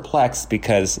so perplexed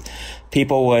because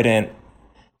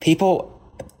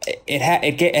it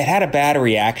had a bad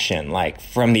reaction, like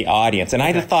from the audience, and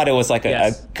I just thought it was like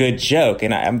a good joke.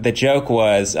 And the joke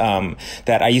was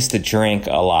that I used to drink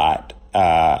a lot,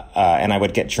 and I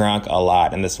would get drunk a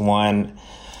lot. And this one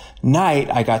night,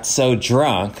 I got so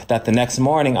drunk that the next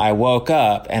morning I woke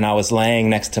up and I was laying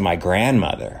next to my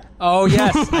grandmother. Oh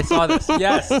yes, I saw this.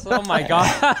 Yes. Oh my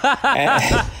god.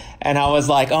 and I was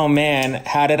like, oh man,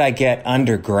 how did I get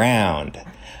underground?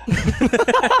 That's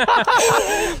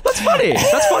funny.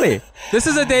 This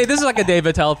is like a Dave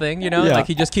Attell thing, like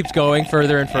he just keeps going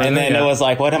further and further. And then it was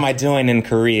like, what am I doing in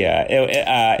Korea?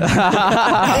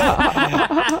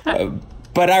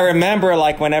 But I remember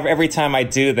like every time I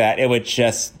do that, it would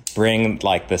just bring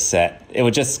like the set. It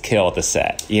would just kill the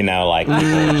set, like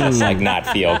people would just like not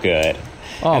feel good.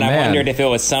 Oh, and I man. wondered if it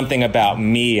was something about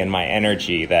me and my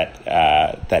energy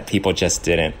that people just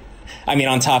didn't. I mean,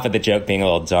 on top of the joke being a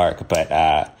little dark, but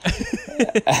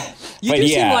you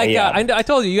seem like I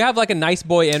told you have like a nice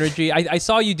boy energy. I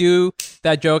saw you do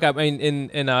that joke. I mean,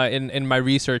 in my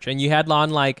research, and you had on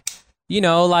like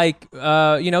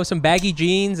some baggy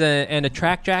jeans and a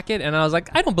track jacket, and I was like,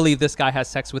 I don't believe this guy has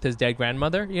sex with his dead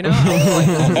grandmother. Seems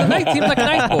like a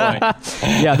nice boy.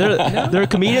 Yeah, there are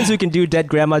comedians who can do dead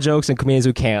grandma jokes and comedians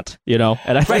who can't. And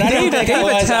Dave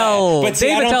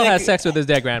Attell has sex with his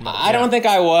dead grandmother. I don't think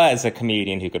I was a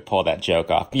comedian who could pull that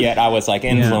joke off. Yet I was like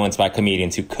influenced by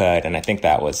comedians who could, and I think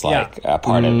that was like a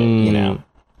part of it.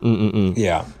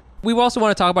 Yeah. We also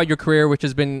want to talk about your career, which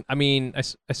has been, I mean, I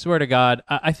swear to God,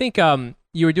 I think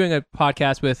you were doing a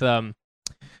podcast with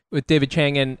David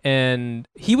Chang, and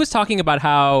he was talking about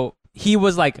how he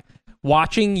was like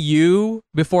watching you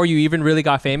before you even really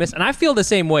got famous. And I feel the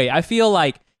same way. I feel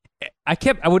like I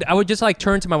would just like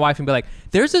turn to my wife and be like,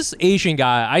 there's this Asian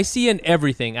guy I see in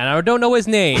everything, and I don't know his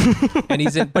name, and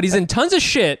he's in tons of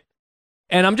shit.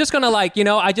 And I'm just gonna like,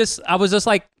 I was just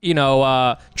like,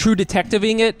 true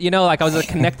detectiving it, like I was like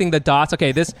connecting the dots. Okay,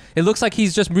 it looks like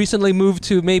he's just recently moved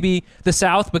to maybe the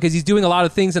South because he's doing a lot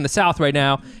of things in the South right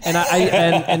now. And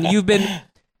and you've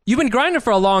been grinding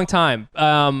for a long time.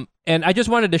 And I just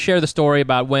wanted to share the story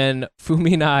about when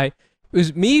Fumi and it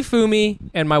was me, Fumi,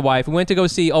 and my wife. We went to go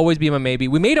see Always Be My Maybe.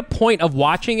 We made a point of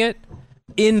watching it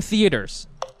in theaters.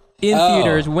 in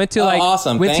theaters. Went to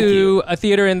awesome. Went Thank to you. a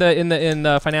theater in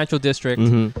the financial district,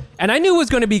 and I knew it was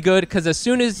going to be good because as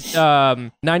soon as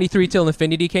 93 Till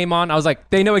Infinity came on, I was like,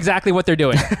 they know exactly what they're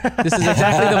doing. This is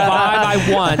exactly the vibe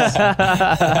I want.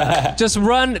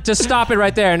 Just stop it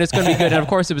right there, and it's going to be good. And of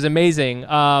course, it was amazing.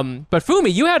 But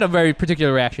Fumi, you had a very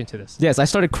particular reaction to this. Yes, I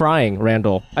started crying,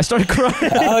 Randall. I started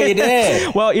crying. Oh, you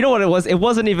did? Well, you know what it was? It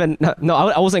wasn't even... No,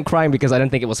 I wasn't crying because I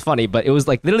didn't think it was funny, but it was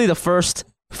like literally the first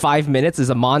 5 minutes is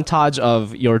a montage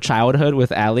of your childhood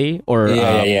with Ali, or...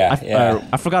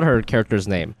 I forgot her character's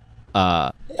name.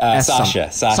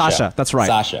 Sasha. Sasha, that's right.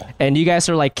 Sasha. And you guys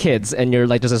are like kids, and you're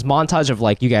like, there's this montage of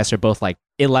like, you guys are both like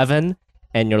 11,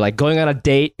 and you're like going on a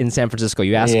date in San Francisco.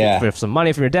 You ask for some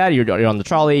money from your dad. You're on the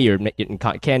trolley. You're getting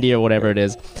candy or whatever it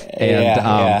is.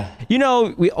 And you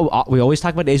know, we always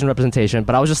talk about Asian representation,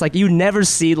 but I was just like, you never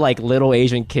see like little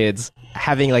Asian kids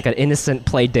having like an innocent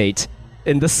play date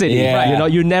in the city. You know,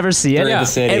 you never see it. In the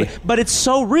city. But it's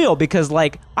so real because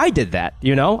like I did that.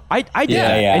 You know, I did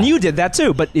that, and you did that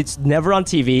too. But it's never on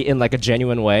TV in like a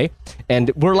genuine way. And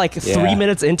we're like 3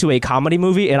 minutes into a comedy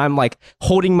movie, and I'm like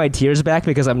holding my tears back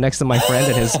because I'm next to my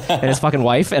friend and his fucking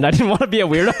wife, and I didn't want to be a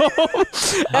weirdo.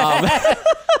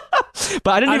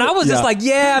 But I didn't. And I was just like,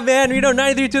 yeah, man, you know,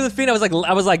 93 to the feet.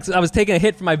 I was taking a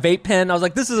hit from my vape pen. I was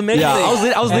like, this is amazing. Yeah,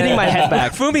 I was leaning my head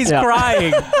back. Fumi's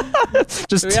crying.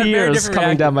 Just tears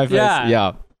coming down my face.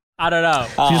 Yeah. I don't know.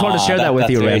 She just wanted to share that with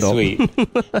you, Randall. Sweet.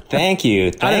 Thank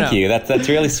you. That's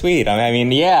really sweet. I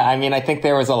mean, I think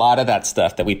there was a lot of that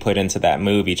stuff that we put into that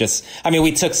movie.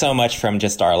 We took so much from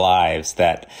just our lives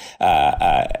that,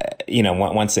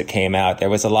 once it came out, there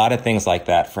was a lot of things like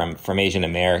that from Asian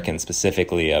Americans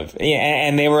specifically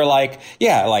and they were like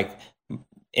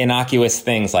innocuous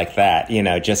things like that,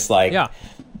 just like,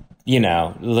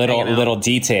 little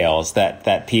details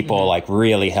that people like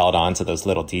really held on to those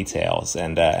little details.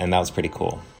 And that was pretty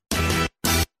cool.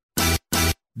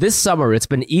 This summer, it's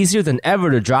been easier than ever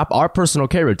to drop our personal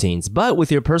care routines, but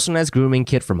with your personalized grooming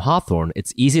kit from Hawthorne,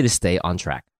 it's easy to stay on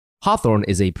track. Hawthorne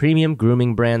is a premium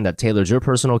grooming brand that tailors your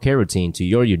personal care routine to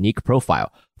your unique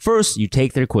profile. First, you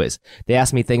take their quiz. They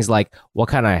ask me things like, what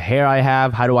kind of hair I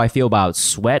have, how do I feel about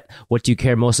sweat, what do you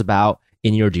care most about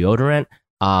in your deodorant?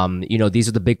 These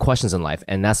are the big questions in life,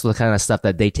 and that's the kind of stuff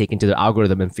that they take into their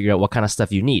algorithm and figure out what kind of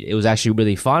stuff you need. It was actually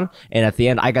really fun, and at the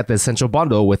end, I got the essential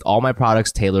bundle with all my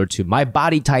products tailored to my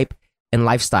body type and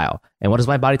lifestyle. And what is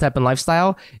my body type and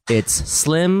lifestyle? It's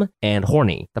slim and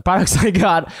horny. The products I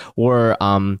got were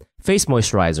face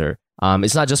moisturizer.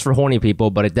 It's not just for horny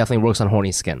people, but it definitely works on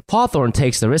horny skin. Hawthorne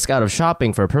takes the risk out of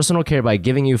shopping for personal care by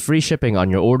giving you free shipping on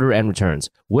your order and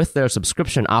returns. With their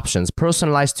subscription options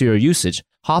personalized to your usage,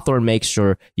 Hawthorne makes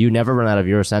sure you never run out of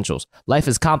your essentials. Life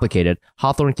is complicated.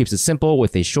 Hawthorne keeps it simple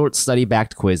with a short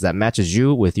study-backed quiz that matches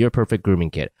you with your perfect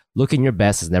grooming kit. Looking your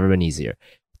best has never been easier.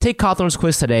 Take Hawthorne's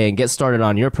quiz today and get started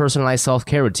on your personalized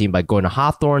self-care routine by going to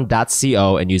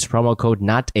hawthorne.co and use promo code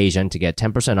NOTAsian to get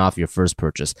 10% off your first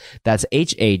purchase. That's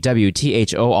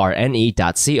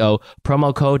HAWTHORNE.co,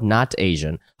 promo code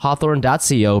NOTAsian.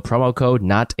 Hawthorne.co, promo code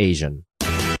NOTAsian.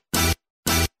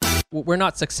 We're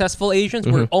not successful Asians.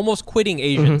 We're almost quitting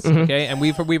Asians. Okay, and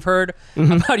we've heard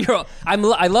about your.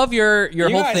 I love your whole thing. You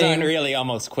guys aren't really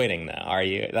almost quitting now, are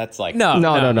you? That's like no.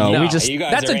 We just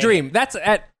that's a dream. That's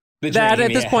at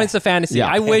this point it's a fantasy. Yeah.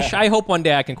 I hope one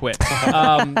day I can quit.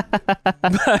 But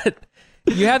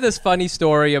you have this funny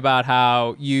story about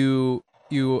how you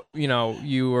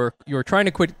were trying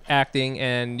to quit acting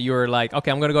and you were like,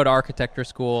 okay, I'm going to go to architecture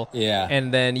school. Yeah.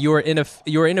 And then you were in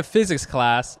a physics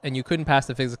class and you couldn't pass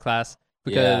the physics class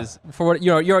because for what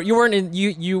you weren't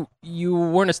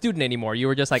a student anymore. You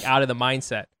were just like out of the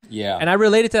mindset. Yeah. And I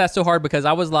related to that so hard because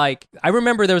I was like, I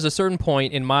remember there was a certain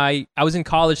point I was in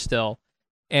college still.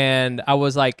 And I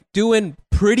was like doing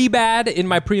pretty bad in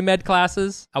my pre-med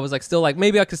classes. I was like still like,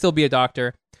 maybe I could still be a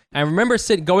doctor. I remember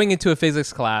going into a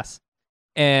physics class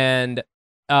and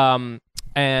as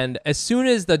soon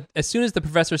as the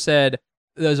professor said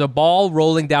there's a ball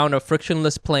rolling down a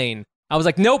frictionless plane, I was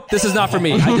like, nope, this is not for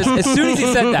me. As soon as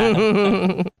he said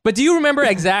that. But do you remember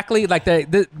exactly like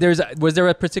was there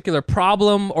a particular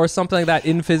problem or something like that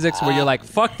in physics where you're like,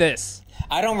 fuck this?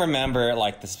 I don't remember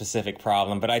like the specific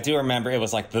problem, but I do remember it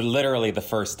was like literally the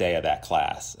first day of that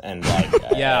class, and like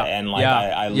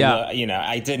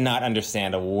I did not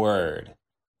understand a word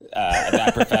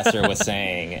that professor was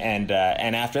saying, and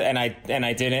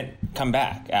I didn't come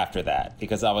back after that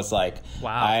because I was like,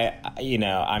 wow,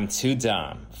 I'm too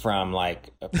dumb from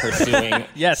like pursuing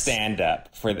stand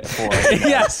up for the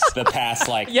past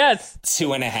like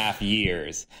 2.5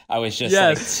 years. I was just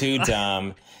like too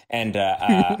dumb. And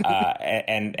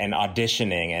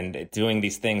auditioning and doing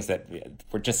these things that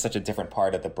were just such a different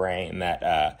part of the brain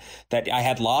that I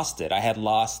had lost it. I had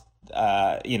lost,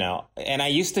 and I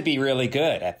used to be really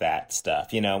good at that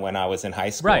stuff, when I was in high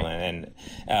school, right.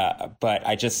 But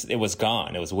it was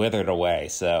gone. It was withered away.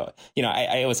 So,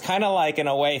 it was kind of like, in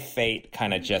a way, fate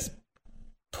kind of just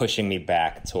pushing me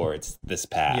back towards this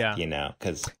path,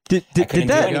 because I couldn't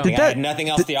do anything. I had nothing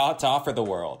else to offer the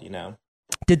world,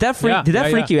 Did that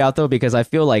freak you out though? Because I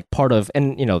feel like part of,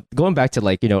 and going back to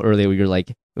like, earlier you're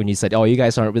like, when you said, oh, you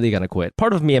guys aren't really going to quit.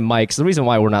 Part of me and Mike's, the reason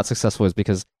why we're not successful is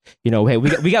because, hey,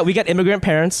 we got immigrant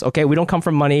parents. Okay. We don't come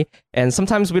from money. And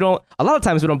sometimes a lot of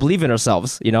times we don't believe in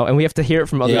ourselves, and we have to hear it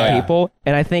from other people.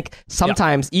 And I think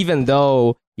sometimes even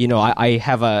though, I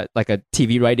have a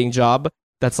TV writing job,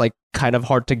 that's like kind of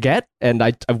hard to get, and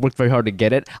I've worked very hard to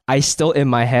get it. I still, in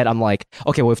my head, I'm like,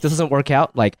 okay, well, if this doesn't work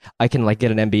out, like I can like get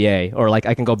an MBA, or like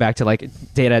I can go back to like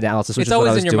data analysis, which it's is always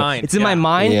what I was in your doing. mind. It's in my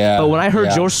mind. But when I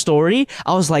heard your story,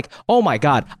 I was like, oh my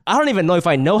god, I don't even know if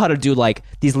I know how to do like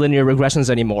these linear regressions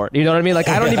anymore. You know what I mean? Like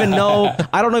I don't even know.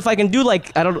 I don't know if I can do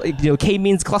like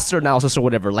k-means cluster analysis or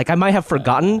whatever. Like I might have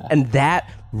forgotten, and that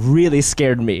really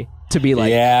scared me to be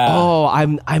like, oh,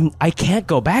 I can't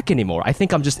go back anymore. I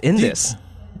think I'm just in this.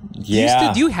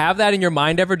 Do you have that in your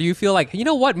mind ever? Do you feel like, you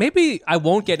know what, maybe I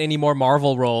won't get any more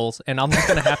Marvel roles and I'm just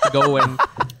going to have to go and... Do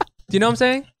you know what I'm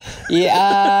saying?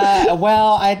 Yeah,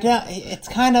 well, I don't... It's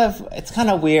kind of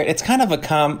weird. It's kind of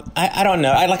I don't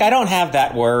know. I don't have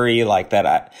that worry like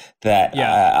that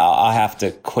I'll have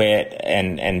to quit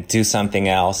and do something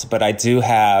else. But I do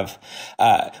have,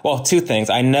 two things.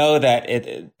 I know that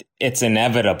it's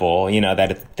inevitable,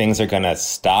 that things are going to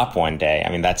stop one day.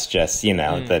 I mean, that's just,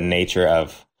 the nature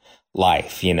of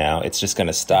life, it's just going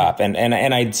to stop. And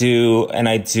I do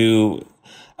know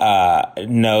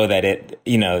that it,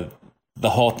 the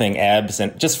whole thing ebbs,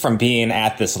 and just from being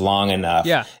at this long enough,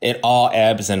 it all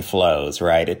ebbs and flows,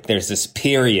 right? There's this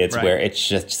periods where it's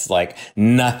just like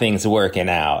nothing's working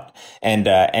out. And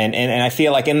I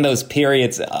feel like in those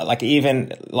periods, like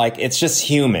even like, it's just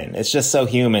human. It's just so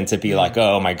human to be like,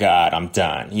 oh my God, I'm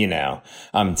done,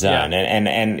 I'm done.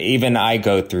 And even I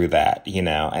go through that,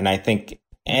 and I think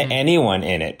anyone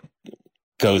in it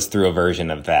goes through a version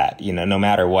of that, no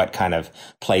matter what kind of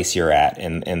place you're at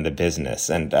in the business.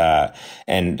 And I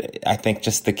think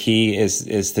just the key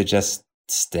is to just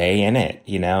stay in it,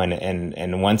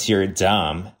 and once you're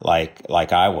dumb, like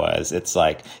I was, it's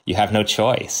like, you have no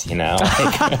choice, Dude,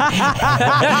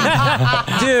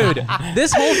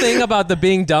 this whole thing about the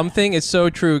being dumb thing is so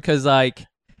true. Cause like,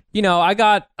 I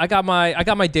got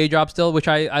my day job still, which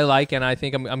I like, and I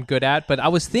think I'm good at, but I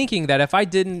was thinking that if I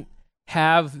didn't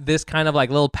have this kind of like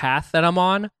little path that I'm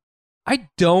on, I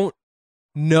don't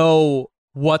know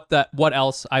what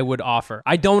else I would offer.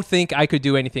 I don't think I could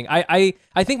do anything. I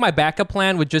think my backup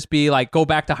plan would just be like, go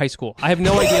back to high school. I have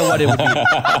no idea what it would be.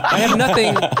 I have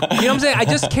nothing, you know what I'm saying? I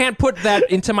just can't put that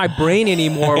into my brain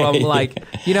anymore. I'm like,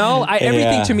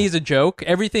 everything to me is a joke.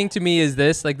 Everything to me is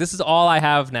this. Like, this is all I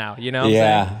have now, what I'm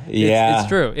saying? It's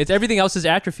true. It's everything else is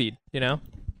atrophied,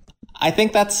 I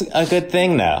think that's a good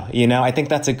thing, though. I think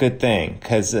that's a good thing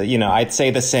because, I'd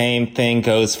say the same thing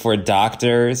goes for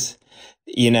doctors,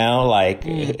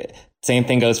 same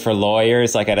thing goes for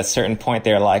lawyers. Like at a certain point,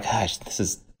 they're like, gosh, this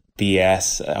is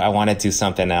BS. I want to do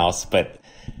something else. But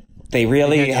they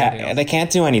really, they can't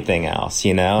do anything else,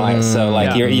 So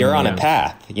like you're on a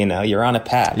path, you're on a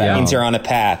path. That means you're on a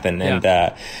path and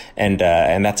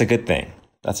that's a good thing.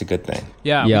 That's a good thing.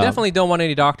 Yeah, we definitely don't want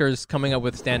any doctors coming up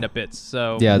with stand-up bits.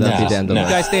 So that'd be the end of it. You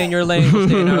guys stay in your lane, we'll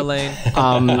stay in our lane.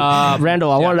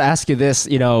 Randall, I wanted to ask you this.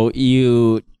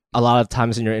 You a lot of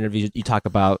times in your interviews, you talk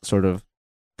about sort of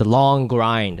the long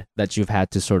grind that you've had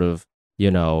to sort of,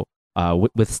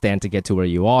 withstand to get to where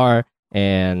you are.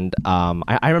 And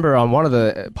I remember on one of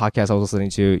the podcasts I was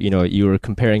listening to, you were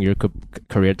comparing your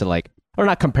career to like, or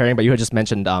not comparing, but you had just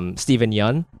mentioned Steven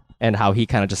Yeun. And how he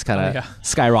kind of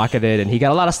skyrocketed, and he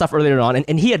got a lot of stuff earlier on,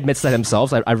 and he admits that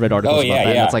himself. I read articles about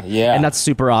that, and it's like, and that's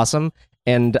super awesome.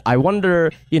 And I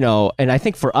wonder, and I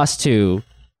think for us too,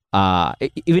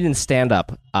 even in stand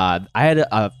up, I had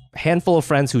a handful of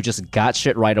friends who just got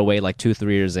shit right away, like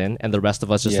 2-3 years in, and the rest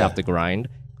of us just have to grind.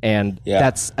 And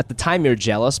that's at the time you're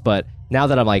jealous, but now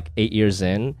that I'm like 8 years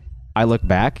in, I look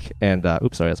back and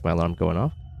oops, sorry, that's my alarm going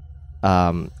off.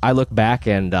 I look back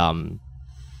and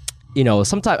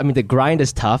sometimes, I mean, the grind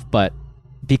is tough, but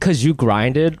because you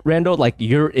grinded, Randall, like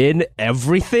you're in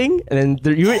everything, and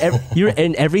then you're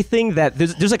in everything that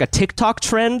there's like a TikTok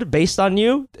trend based on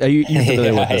you. You're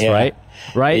familiar with this, right?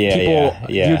 Right? Yeah, People,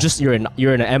 yeah.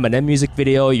 you're in an Eminem music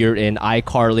video. You're in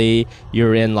iCarly.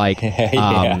 You're in like,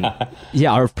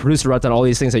 our producer wrote down all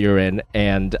these things that you're in,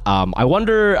 and I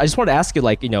just wanted to ask you,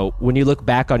 like, when you look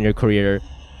back on your career,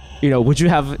 would you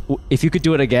have, if you could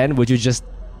do it again, would you just,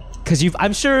 because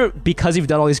I'm sure because you've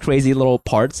done all these crazy little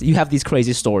parts, you have these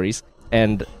crazy stories.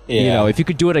 And, if you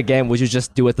could do it again, would you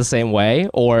just do it the same way?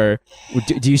 Or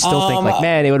do you still think like,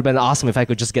 man, it would have been awesome if I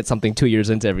could just get something 2 years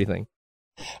into everything?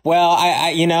 Well,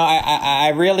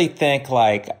 I really think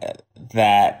like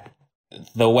that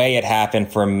the way it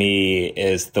happened for me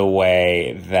is the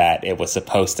way that it was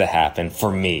supposed to happen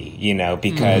for me,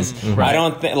 because I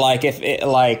don't think like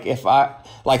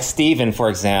Steven, for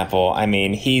example, I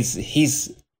mean,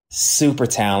 he's super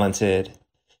talented.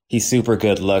 He's super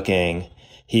good looking.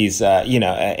 He's,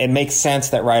 it makes sense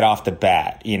that right off the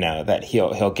bat, that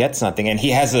he'll get something, and he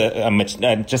has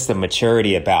just a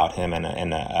maturity about him and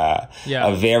a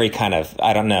very kind of,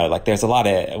 I don't know, like there's a lot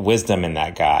of wisdom in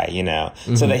that guy,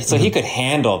 so he could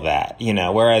handle that,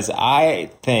 whereas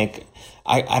I think,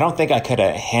 I don't think I could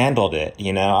have handled it,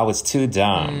 I was too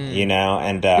dumb,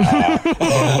 and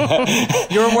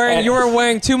you were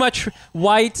wearing too much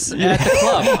whites at the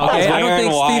club. Okay, I don't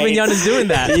think Steven Yeun is doing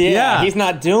that. Yeah, he's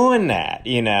not doing that,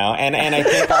 and I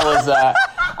think I was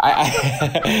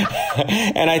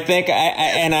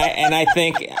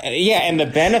and the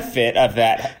benefit of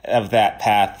that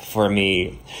path for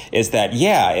me is that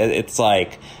it's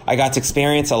like I got to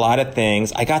experience a lot of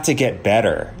things. I got to get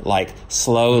better, like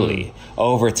slowly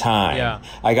over time. Yeah.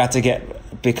 I got to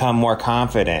become more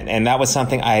confident, and that was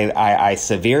something I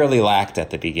severely lacked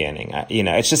at the beginning.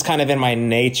 It's just kind of in my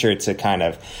nature to kind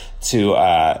of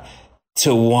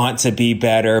to want to be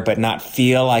better, but not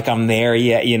feel like I'm there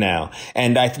yet,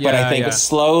 And I think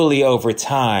slowly over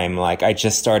time, like I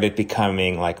just started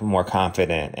becoming like more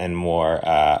confident and more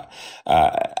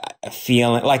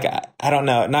feeling like, I don't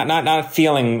know, not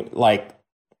feeling like,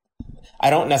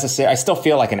 I still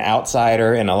feel like an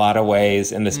outsider in a lot of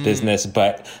ways in this business,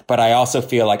 but I also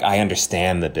feel like I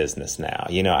understand the business now.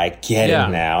 I get it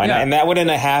now. And that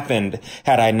wouldn't have happened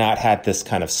had I not had this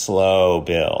kind of slow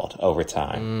build over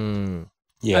time.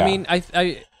 Yeah. I mean,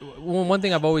 one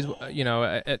thing I've always,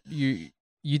 you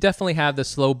definitely have the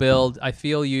slow build. I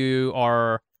feel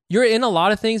you're in a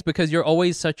lot of things because you're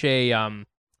always such an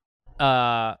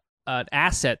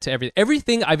asset to everything.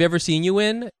 Everything I've ever seen you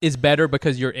in is better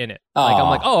because you're in it. Like I'm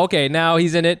like, oh, okay, now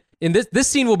he's in it. In this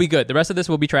scene will be good. The rest of this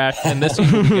will be trash, and this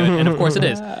scene will be good. And of course, it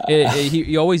is.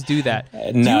 You always do that.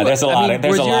 There's a lot of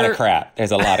crap.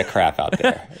 There's a lot of crap out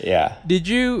there. Yeah. Did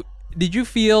you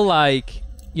feel like,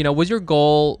 was your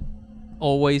goal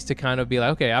always to kind of be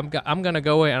like, okay, I'm gonna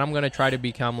go in and I'm gonna try to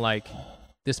become like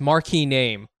this marquee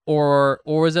name, or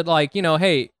is it like,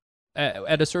 hey,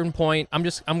 at a certain point, I'm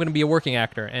going to be a working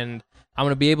actor, and I'm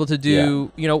going to be able to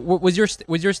do, was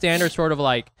your standard sort of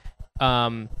like,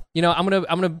 I'm going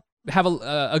to have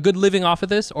a good living off of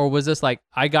this, or was this like,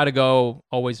 I got to go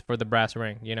always for the brass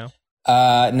ring,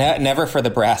 Never for the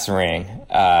brass ring.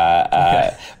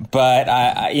 Okay. But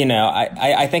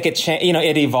I think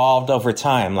it evolved over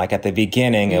time. Like at the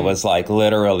beginning, it was like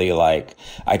literally like,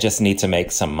 I just need to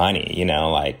make some money,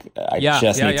 I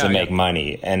just need to make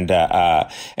money. And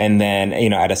then,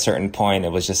 at a certain point,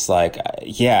 it was just like,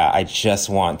 I just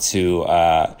want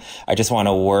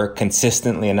to work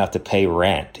consistently enough to pay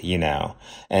rent, And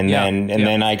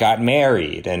then I got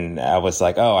married, and I was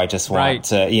like, oh, I just want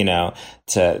to,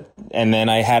 and then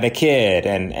I had a kid,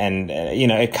 and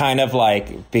it kind of like,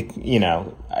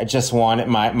 I just wanted,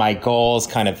 my goals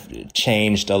kind of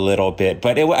changed a little bit,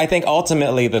 but I think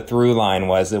ultimately the through line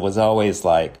was, it was always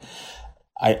like,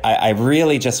 I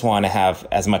really just want to have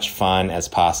as much fun as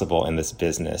possible in this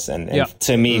business. And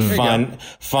to me, fun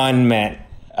meant,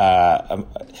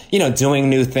 doing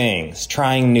new things,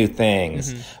 trying new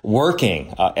things,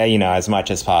 working, as much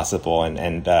as possible.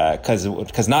 And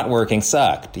cause not working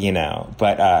sucked,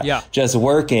 but, just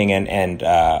working and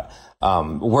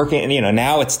working,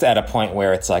 now it's at a point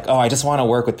where it's like, oh, I just want to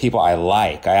work with people I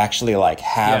like. I actually like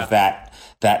have that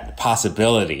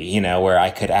possibility, where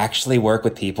I could actually work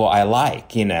with people I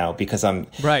like, because I'm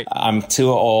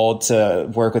too old to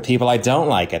work with people I don't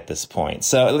like at this point.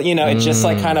 So, it just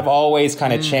like kind of always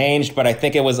kind of changed, but I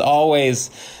think it was always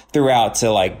throughout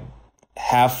to like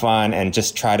have fun and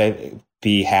just try to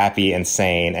be happy and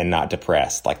sane and not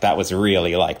depressed. Like that was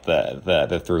really like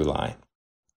the through line.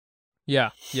 Yeah.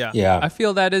 I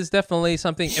feel that is definitely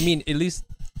something, I mean, at least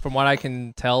from what I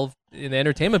can tell in the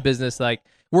entertainment business, like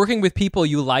working with people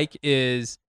you like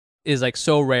is like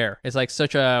so rare. It's like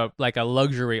such a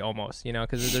luxury almost, you know,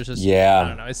 because there's just I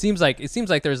don't know. It seems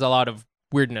like there's a lot of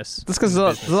weirdness. That's because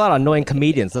there's a lot of annoying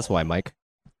comedians. That's why, Mike.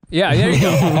 Yeah, there you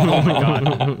go. Oh my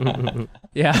god.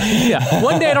 Yeah.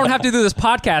 One day I don't have to do this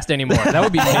podcast anymore. That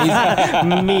would be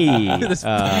amazing. Me. This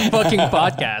fucking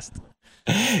podcast.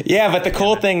 Yeah, but the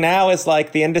cool thing now is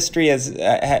like the industry has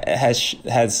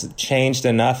changed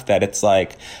enough that it's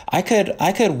like I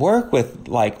could work with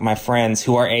like my friends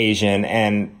who are Asian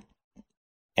and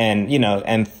you know,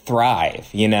 and thrive,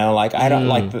 you know, like I don't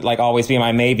like always be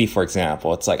my maybe, for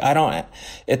example. It's like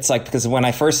it's like, because when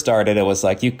I first started, it was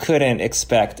like you couldn't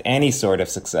expect any sort of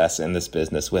success in this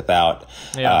business without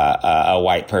a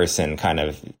white person kind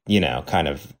of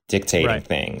dictating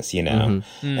things, you know.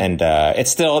 And it's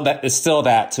still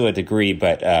that to a degree,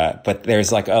 but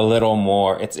there's like a little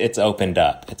more. It's opened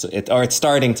up. It's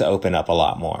starting to open up a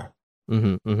lot more.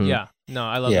 Yeah, no,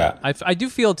 I love that. I do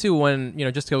feel too when, you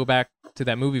know, just to go back to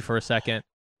that movie for a second,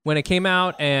 when it came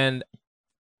out, and I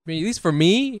mean, at least for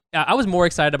me, I was more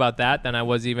excited about that than I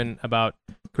was even about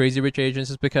Crazy Rich Asians,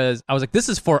 just because I was like, this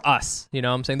is for us, you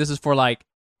know what I'm saying? This is for like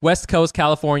West Coast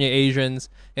California Asians,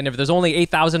 and if there's only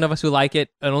 8,000 of us who like it,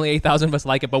 and only 8,000 of us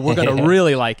like it, but we're gonna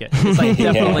really like it. It's like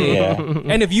definitely.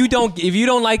 And if you don't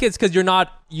like it, it's because you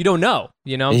don't know.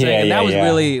 You know what I'm saying? And that was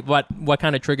really what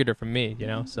kind of triggered it for me. You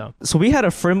know, so we had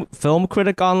a film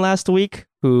critic on last week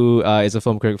who is a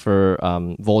film critic for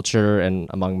Vulture and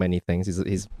among many things.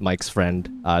 He's Mike's friend.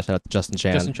 Shout out to Justin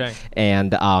Chang.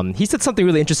 And he said something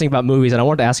really interesting about movies, and I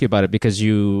wanted to ask you about it because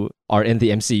you are in the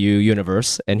MCU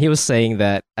universe. And he was saying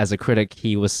that as a critic,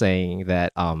 he was saying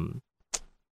that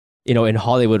you know, in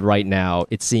Hollywood right now,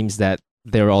 it seems that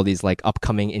there are all these like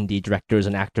upcoming indie directors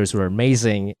and actors who are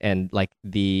amazing, and like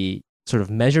the sort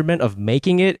of measurement of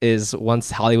making it is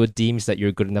once Hollywood deems that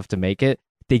you're good enough to make it,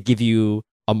 they give you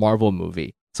a Marvel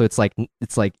movie. So it's like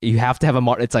you have to have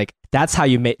it's like that's how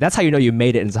you know you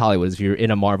made it into Hollywood, is if you're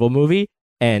in a Marvel movie.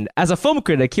 And as a film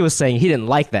critic, he was saying he didn't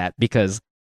like that because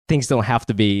things don't have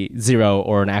to be Zero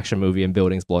or an action movie and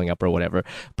buildings blowing up or whatever.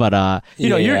 But you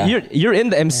know, you're in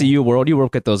the MCU world. You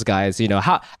work with those guys. You know,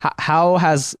 how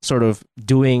has sort of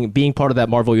being part of that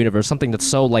Marvel universe, something that's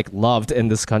so like loved in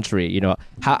this country, you know,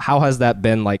 how has that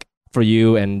been like for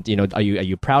you? And you know, are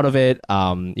you proud of it?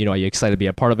 You know, are you excited to be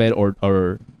a part of it,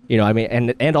 or you know, I mean,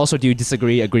 and also, do you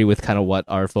agree with kind of what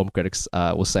our film critics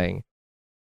was saying?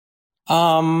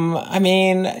 I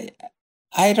mean,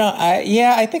 I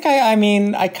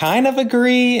kind of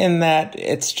agree in that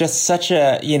it's just such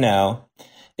a, you know,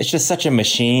 it's just such a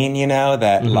machine, you know,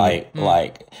 that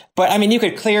but I mean, you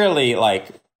could clearly like,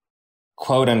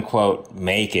 quote unquote,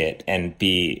 make it and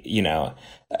be, you know,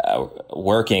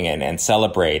 working and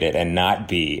celebrate it and not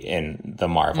be in the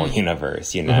Marvel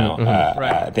universe, you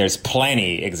know. There's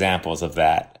plenty examples of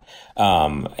that.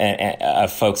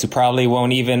 And folks who probably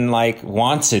won't even like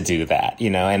want to do that, you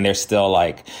know, and they're still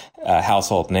like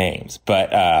household names.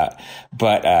 But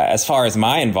as far as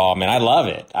my involvement, I love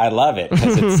it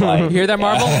because it's like, you hear that,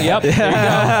 Marvel? Yep. There you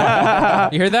go.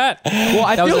 You hear that? Well,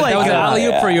 I feel like that was an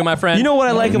alley-oop for you, my friend. You know what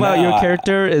I like about your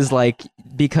character is like,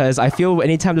 because I feel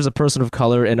anytime there's a person of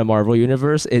color in a Marvel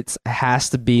universe, it has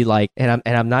to be like, and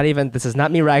I'm not even, this is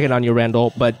not me ragging on you,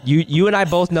 Randall, but you and I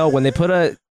both know when they put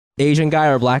a Asian guy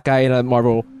or a black guy in a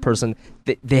Marvel person,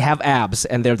 they have abs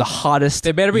and they're the hottest.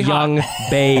 They better be young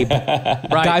babe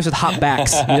guys with hot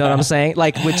backs. You know what I'm saying?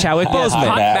 Like with Chadwick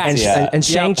Boseman and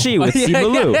Shang-Chi with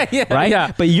Simu Liu, right?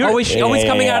 Yeah. But you're always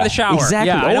coming out of the shower.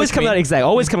 Exactly. Always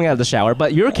coming out of the shower.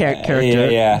 But your character,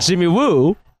 Jimmy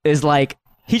Woo, is like,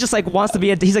 he just like wants to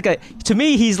be to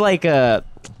me, he's like a,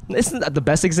 isn't the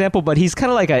best example, but he's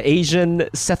kind of like an Asian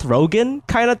Seth Rogen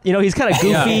kind of, you know, he's kind of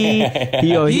goofy.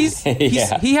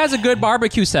 He has a good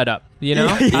barbecue setup, you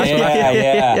know?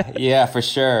 Yeah, for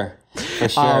sure.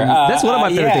 That's one of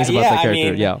my favorite things about that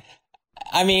character.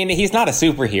 I mean, he's not a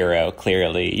superhero,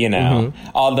 clearly, you know.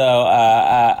 Although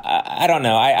I don't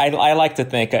know. I like to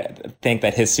think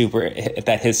that his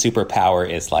superpower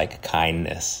is like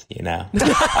kindness, you know.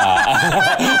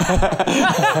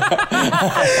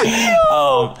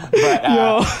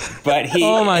 But he.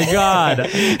 Oh my God,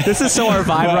 this is so our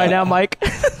vibe right now, Mike.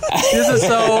 This is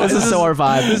so our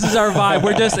vibe. This is our vibe.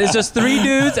 It's just three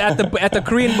dudes at the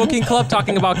Korean booking club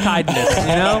talking about kindness,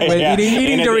 you know,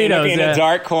 eating Doritos in a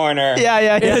dark corner.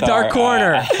 In a dark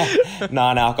corner.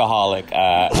 Non-alcoholic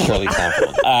Shirley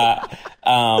Temple.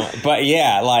 But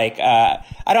yeah, like I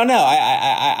don't know.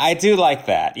 I do like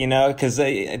that, you know, because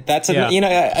that's you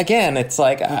know, again, it's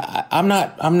like I'm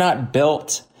not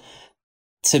built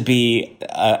to be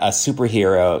a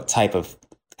superhero type of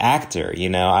actor. You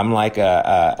know, I'm like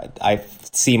I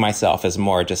see myself as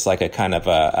more just like a kind of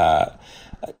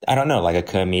I don't know, like a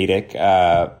comedic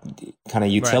kind of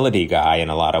utility guy in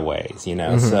a lot of ways, you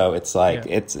know. So it's like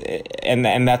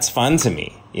and that's fun to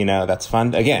me, you know. That's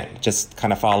fun. Again, just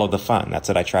kind of follow the fun. That's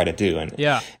what I try to do.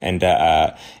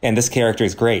 And this character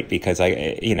is great because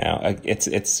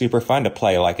it's super fun to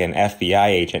play like an FBI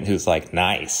agent who's like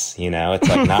nice, you know. It's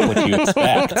like not what you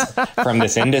expect from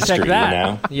this industry, you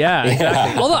know. Yeah,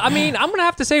 exactly. Although I mean, I'm gonna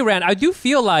have to say, Rand, I do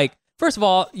feel like, first of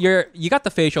all, you got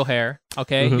the facial hair,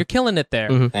 okay? You're killing it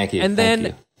there. Thank you. And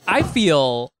then I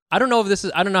feel, I don't know if this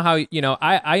is, I don't know how, you know,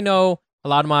 I know a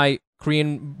lot of my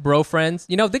Korean bro friends,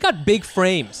 you know, they got big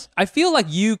frames. I feel like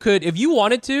you could, if you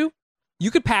wanted to, you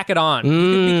could pack it on. You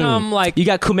could become like, you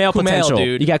got Kumail potential,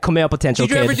 dude. You got Kumail potential.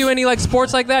 Did you ever do any like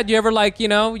sports like that? Do you ever like, you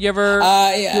know, you ever?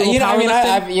 I've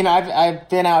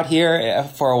been out here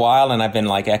for a while, and I've been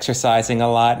like exercising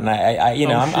a lot, and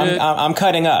I'm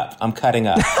cutting up. I'm cutting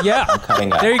up. Yeah, I'm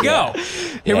cutting up. There you go.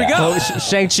 Here we go.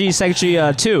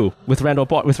 Shang-Chi 2 with Randall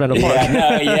Park.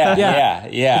 Yeah.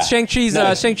 It's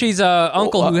Shang-Chi's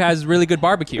uncle who has really good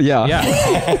barbecue. Yeah.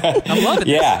 I'm loving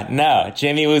this. Yeah, no,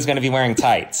 Jimmy Woo's going to be wearing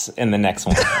tights in the next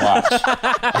one. Watch.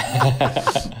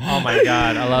 Oh my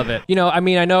God, I love it. You know, I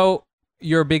mean, I know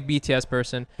you're a big BTS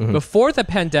person. Before the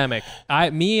pandemic,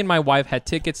 me and my wife had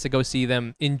tickets to go see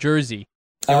them in Jersey.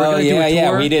 They were gonna do a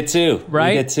tour, we did too.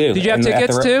 Right? We did too. Did you have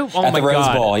tickets too? Oh at my the Rose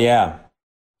God. Bowl, yeah.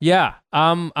 Yeah,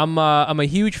 I'm a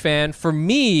huge fan. For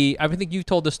me, I think you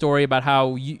told the story about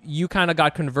how you kind of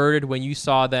got converted when you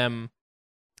saw them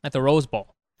at the Rose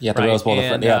Bowl. Yeah, the Rose Bowl. The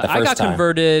first time. I got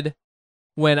converted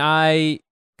when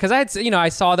because I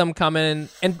saw them come in,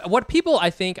 and what people,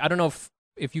 I think, I don't know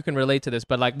if you can relate to this,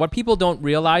 but like what people don't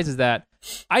realize is that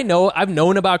I've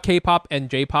known about K-pop and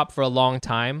J-pop for a long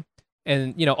time,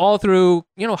 and you know, all through,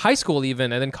 you know, high school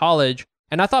even, and then college,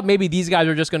 and I thought maybe these guys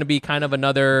are just going to be kind of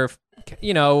another,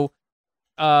 you know,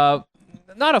 not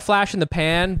a flash in the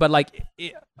pan, but like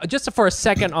just for a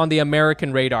second on the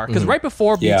American radar, because right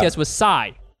before BTS was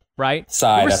Psy, right?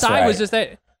 Psy, that's right. Was just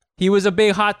that. He was a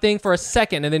big hot thing for a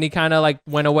second, and then he kind of like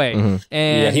went away.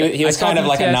 And he was kind of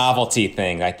like a novelty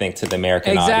thing, I think, to the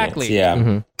American audience.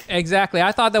 Yeah, exactly.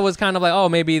 I thought that was kind of like, oh,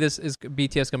 maybe this is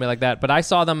BTS gonna be like that. But I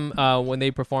saw them when they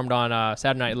performed on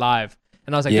Saturday Night Live,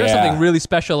 and I was like, there's something really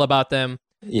special about them.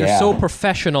 They're so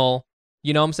professional.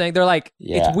 You know what I'm saying? They're like,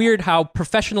 it's weird how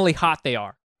professionally hot they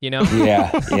are. You know?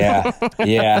 Yeah,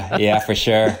 for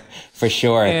sure.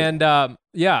 And I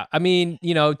mean,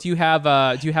 you know, do you have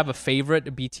a favorite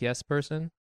BTS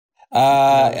person?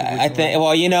 I think,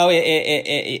 well, you know,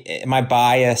 my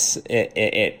bias,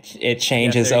 it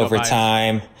changes over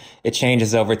time. It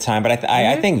changes over time, but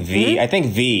I think V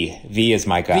is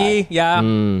my guy. V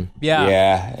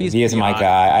is my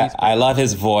guy. I love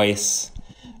his voice.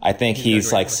 I think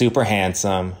he's like super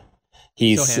handsome.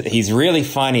 He's really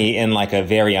funny in like a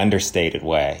very understated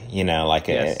way, you know, like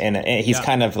and he's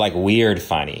kind of like weird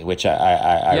funny, which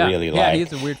I really like. Yeah,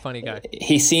 he's a weird funny guy.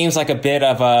 He seems like a bit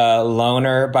of a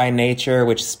loner by nature,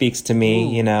 which speaks to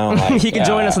me, you know. Like, he can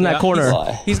join us in that corner.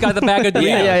 He's got the bag of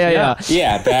Doritos.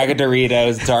 Yeah, bag of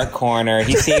Doritos, dark corner.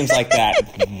 He seems like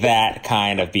that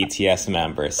kind of BTS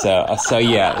member. So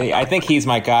yeah, I think he's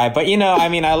my guy. But you know, I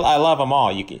mean, I love them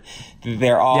all.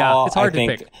 They're all, it's hard I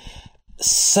think, to pick.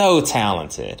 So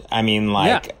talented. I mean,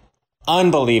 like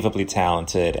unbelievably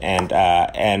talented.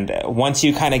 And once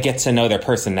you kind of get to know their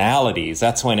personalities,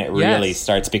 that's when it really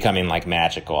starts becoming like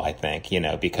magical, I think, you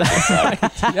know, because it's like,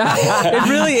 it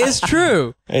really is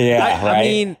true. Yeah. I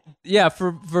mean,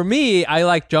 for me, I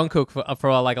like Jungkook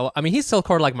for like, I mean, he's still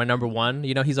called like my number one,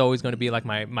 you know, he's always going to be like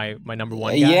my number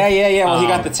one guy. Yeah. Well, he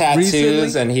got the tattoos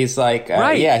recently, and he's like,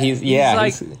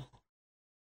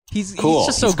 He's cool. He's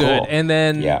just so good. Cool. And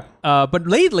then, but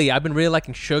lately I've been really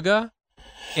liking Suga.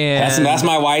 And that's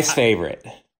my wife's favorite.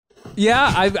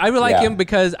 Yeah, I really like him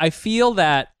because I feel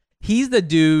that he's the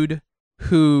dude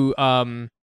who,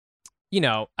 you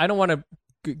know, I don't want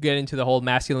to get into the whole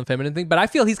masculine feminine thing, but I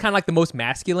feel he's kind of like the most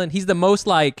masculine. He's the most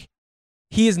like,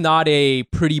 he is not a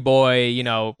pretty boy, you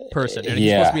know, person. And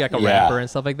he's supposed to be like a rapper and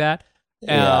stuff like that.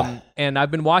 And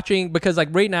I've been watching because like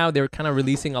right now they're kind of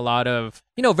releasing a lot of,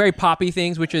 you know, very poppy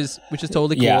things, which is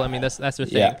totally cool. I mean, that's their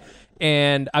thing.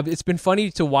 And it's been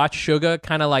funny to watch Suga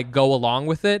kind of like go along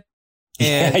with it.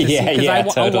 And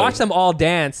I watch them all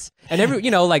dance, and every,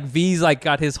 you know, like V's like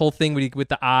got his whole thing with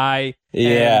the eye,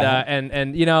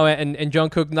 and you know, and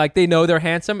Jungkook, like they know they're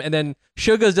handsome, and then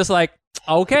Suga's just like,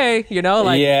 okay, you know,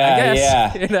 like, yeah, I guess,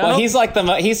 yeah. you know? Well, he's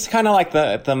kind of like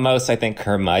the most, I think,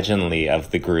 curmudgeonly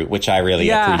of the group, which I really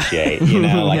appreciate. You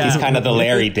know, like he's kind of the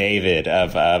Larry David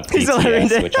of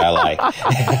BTS, which I like,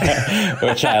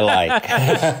 which I like.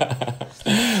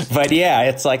 But yeah,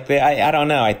 it's like I don't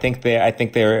know. I think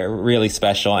they're really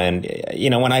special, and you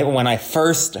know, when I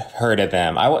first heard of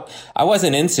them, I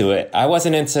wasn't into it. I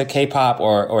wasn't into K-pop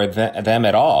or them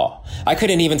at all. I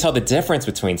couldn't even tell the difference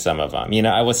between some of them. You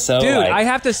know, I was so I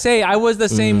have to say, I was the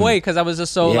same way because I was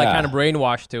just so like kind of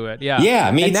brainwanywayshed to it. Yeah, yeah,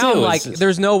 me and too. now I'm like,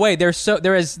 there's no way. There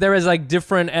is like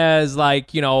different as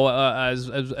like, you know, as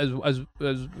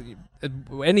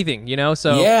anything, you know.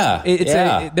 So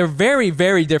they're very,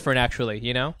 very different, actually.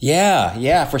 You know.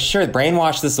 Yeah, for sure.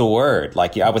 Brainwashed is the word.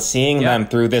 Like I was seeing them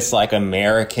through this like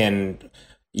American,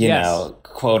 you know,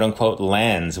 quote unquote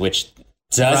lens, which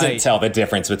doesn't tell the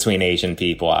difference between Asian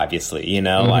people, obviously, you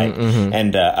know,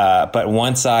 and but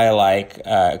once I like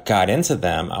got into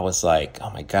them, I was like, oh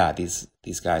my God, these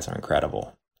guys are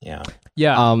incredible. Yeah.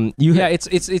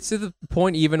 It's to the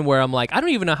point even where I'm like, I don't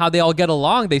even know how they all get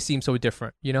along. They seem so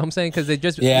different. You know what I'm saying? Because they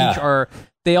just each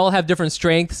they all have different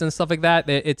strengths and stuff like that.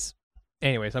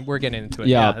 Anyways, we're getting into it.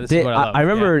 Yeah, this is what I love. I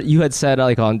remember you had said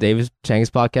like on Dave Chang's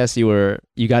podcast, you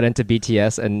got into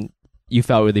BTS and you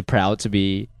felt really proud to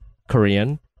be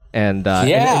Korean. And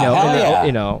originally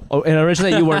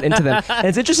you weren't into them. And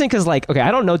it's interesting because like, okay, I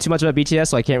don't know too much about BTS,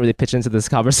 so I can't really pitch into this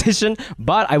conversation.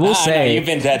 But I will say, no, you've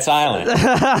been dead silent.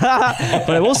 But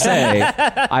I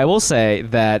will say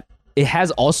that it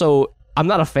has also. I'm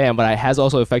not a fan, but it has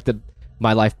also affected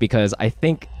my life because I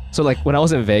think so. Like when I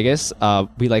was in Vegas,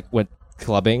 we like went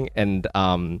clubbing, and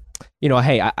you know,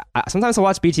 hey, I sometimes I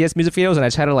watch BTS music videos and I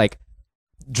try to like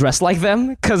dress like them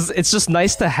because it's just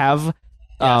nice to have.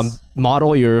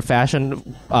 Model your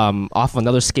fashion off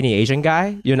another skinny Asian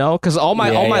guy, you know? Because all my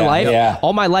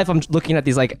life, I'm looking at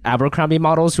these like Abercrombie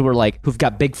models who've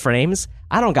got big frames.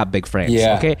 I don't got big frames.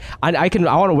 Yeah. Okay, I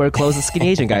want to wear clothes that skinny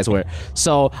Asian guys wear.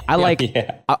 So I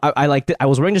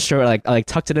was wearing this shirt. I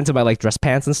tucked it into my like dress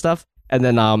pants and stuff. And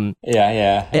then I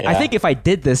think if I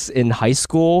did this in high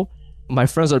school, my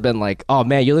friends would have been like, "Oh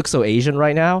man, you look so Asian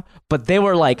right now." But they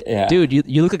were like, "Dude,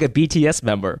 you look like a BTS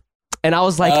member." And I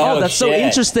was like, oh, that's so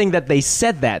interesting that they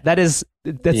said that. There's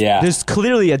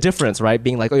clearly a difference, right?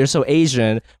 Being like, oh, you're so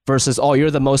Asian versus, oh, you're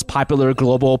the most popular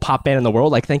global pop band in the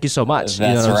world. Like, thank you so much.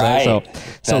 That's right.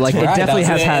 So like, it definitely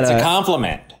has had a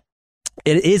compliment.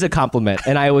 It is a compliment.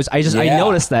 And I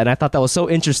noticed that. And I thought that was so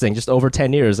interesting. Just over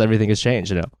 10 years, everything has changed,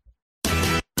 you know?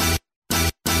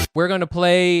 We're going to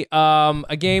play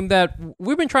a game that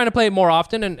we've been trying to play more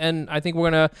often, and I think we're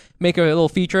going to make a little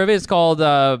feature of it. It's called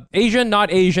Asian,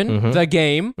 Not Asian, the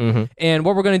game. And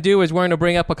what we're going to do is we're going to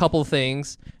bring up a couple of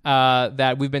things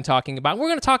that we've been talking about. We're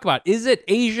going to talk about, is it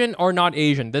Asian or not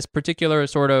Asian? This particular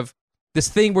sort of, this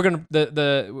thing we're going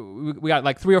to, we got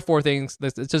like 3 or 4 things.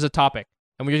 It's just a topic.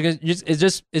 And we're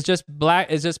just, it's just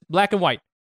black and white.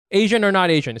 Asian or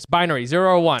not Asian. It's binary, 0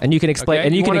 or 1. And you can explain,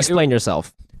 okay? you can explain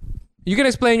yourself. You can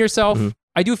explain yourself.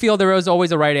 I do feel there is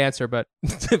always a right answer, but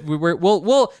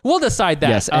we'll decide that.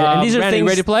 Yes, and these are Randy, things.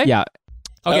 Ready to play? Yeah.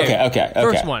 Okay.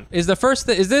 First one is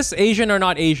is this Asian or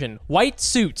not Asian? White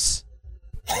suits.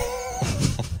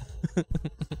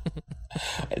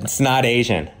 It's not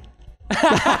Asian.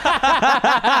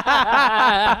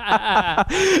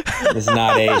 It's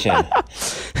not Asian.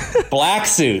 Black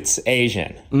suits,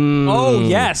 Asian. Oh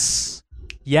yes.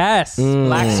 Yes,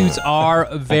 black suits are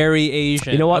very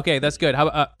Asian. You know what? Okay, that's good. How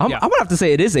about, I'm gonna have to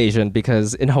say it is Asian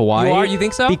because in Hawaii, you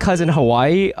think so? Because in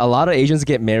Hawaii, a lot of Asians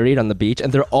get married on the beach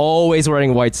and they're always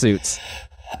wearing white suits.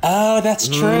 Oh, that's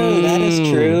true. That is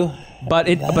true. But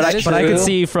I could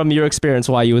see from your experience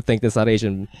why you would think that's not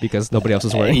Asian because nobody else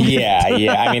is wearing it.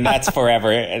 Yeah. I mean, that's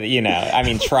forever. You know, I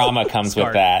mean, trauma comes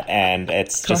with that, and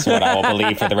it's just what I will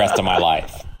believe for the rest of my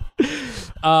life.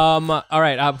 All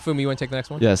right, Fumi, you want to take the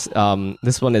next one? Yes.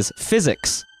 This one is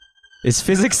physics. Is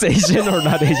physics Asian or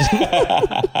not Asian?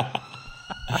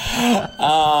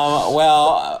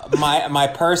 Well, my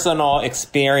personal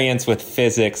experience with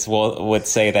physics would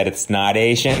say that it's not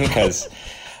Asian because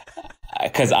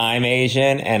I'm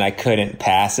Asian and I couldn't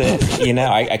pass it. You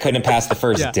know, I couldn't pass the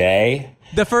first day.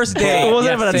 The first day. It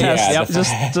wasn't even a test.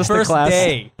 Just first the class.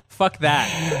 day. Fuck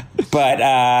that. But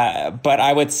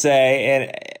I would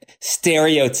say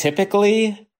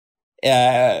stereotypically,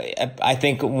 I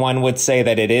think one would say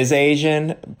that it is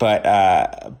Asian, but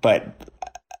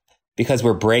because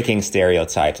we're breaking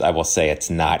stereotypes, I will say it's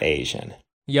not Asian.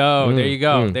 Yo, there you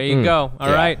go. There you go.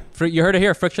 All right. You heard it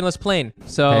here. Frictionless plane.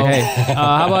 So, hey.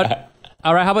 How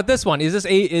about this one? Is this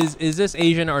is this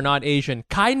Asian or not Asian?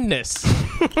 Kindness.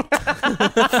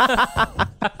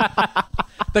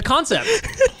 The concept.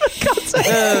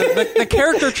 The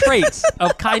character traits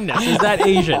of kindness. Is that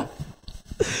Asian?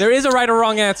 There is a right or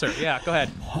wrong answer. Yeah, go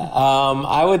ahead.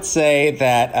 I would say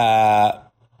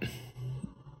that,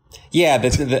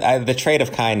 the trait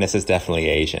of kindness is definitely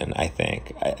Asian, I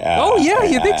think.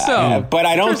 You think so? But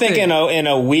I don't think in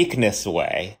a weakness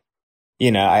way.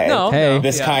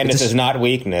 This kindness is not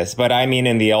weakness, but I mean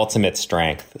in the ultimate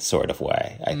strength sort of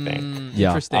way, I think.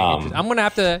 Interesting. I'm going to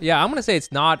have to, I'm going to say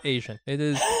it's not Asian. It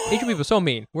is, Asian people are so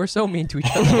mean. We're so mean to each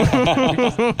other.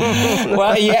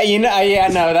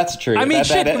 No, that's true. I mean,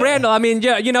 Randall, I mean,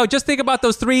 just think about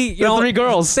those three, three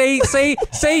girls. Say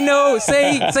no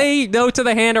to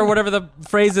the hand or whatever the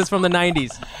phrase is from the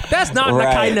 90s. That's not the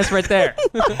kindness right there.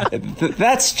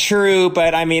 That's true,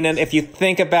 but I mean, if you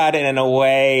think about it in a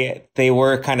way, they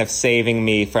were kind of saving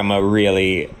me from a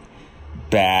really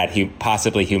bad,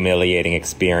 possibly humiliating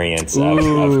experience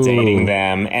of dating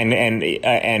them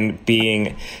and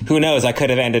being, who knows, I could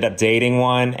have ended up dating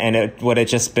one and it would have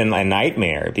just been a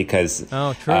nightmare because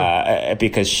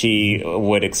she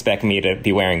would expect me to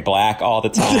be wearing black all the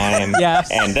time.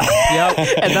 Yes. And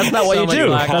that's not what you do.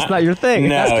 That's not your thing.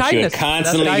 No, that's she would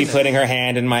constantly be putting her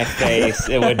hand in my face.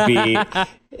 It wouldn't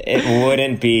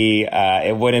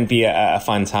be a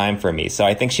fun time for me. So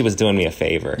I think she was doing me a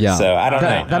favor. Yeah. So I don't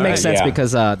know. That makes sense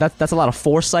because that's a lot of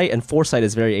foresight, and foresight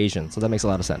is very Asian. So that makes a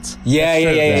lot of sense. Yeah,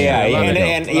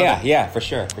 for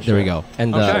sure. There we go.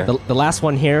 And the last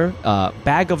one here,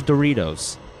 bag of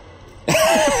Doritos.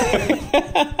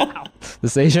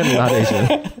 This Asian or not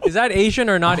Asian? Is that Asian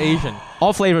or not Asian?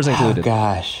 All flavors included. Oh,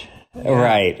 gosh.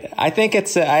 Right. I think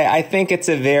it's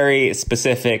a very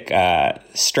specific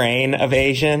strain of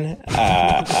Asian.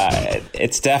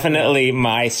 It's definitely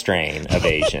my strain of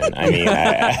Asian. I mean,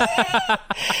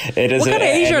 it is. What kind of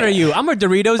Asian are you? I'm a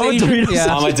Doritos Asian. Doritos.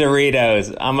 Yeah. I'm a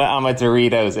Doritos. I'm a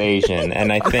Doritos Asian,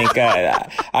 and I think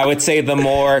I would say the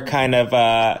more kind of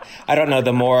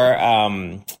the more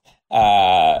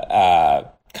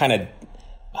kind of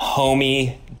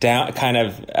homey. Down kind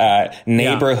of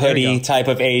neighborhoody type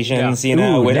of Asians,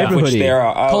 which there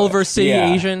are Culver City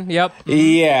Asian. Yep.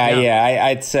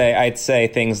 I'd say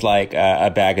things like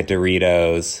a bag of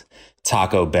Doritos,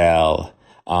 Taco Bell.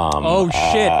 Taco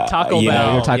Bell.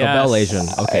 You're Taco Bell Asian.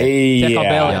 Okay.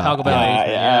 Taco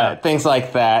Bell Asian. Things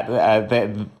like that.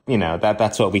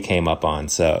 That's what we came up on.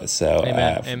 So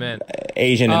Amen.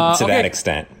 Asian to that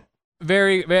extent.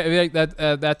 Very, very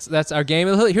that's our game.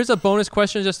 Here's a bonus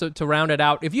question just to round it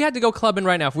out. If you had to go clubbing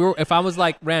right now, if I was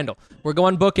like, Randall, we're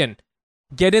going booking,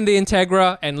 get in the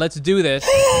Integra and let's do this.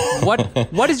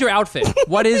 What is your outfit?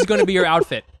 What is going to be your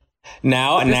outfit?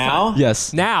 Now?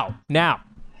 Yes. Now.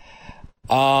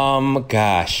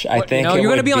 Gosh, I think you're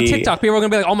going to be on TikTok. People are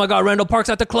going to be like, "Oh my God, Randall Park's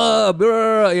at the club." It's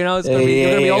going to be you're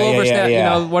going to be all over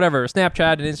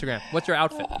Snapchat and Instagram. What's your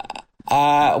outfit?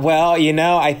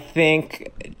 I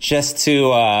think just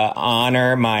to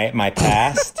honor my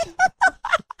past,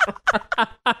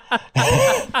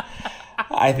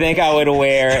 I think I would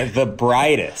wear the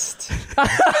brightest,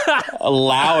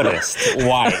 loudest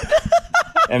white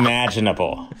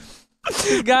imaginable.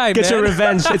 This guy, Get your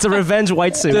revenge. It's a revenge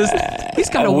white suit. He's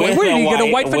got a white. Where did he get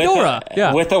a white fedora?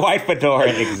 With a white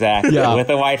fedora, exactly. Yeah. With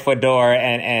a white fedora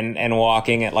and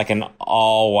walking it like an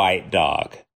all white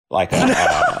dog. Like a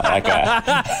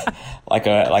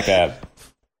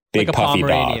big puffy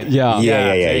dog.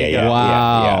 Yeah.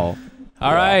 Wow.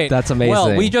 All right. That's amazing.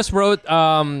 Well, we just wrote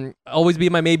Always Be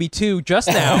My Maybe 2 just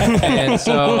now. And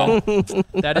so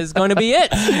that is going to be it.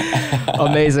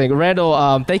 Amazing.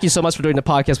 Randall, thank you so much for doing the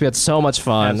podcast. We had so much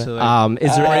fun.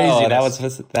 Absolutely.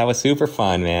 That was super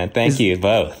fun, man. Thank you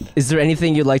both. Is there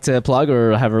anything you'd like to plug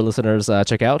or have our listeners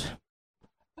check out?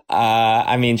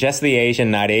 Just the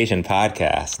Asian Not Asian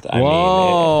podcast.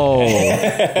 Whoa.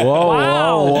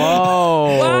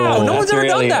 Wow, no one's ever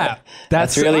done that.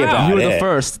 That's really about you were it. the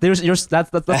first.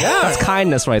 That's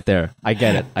kindness right there. I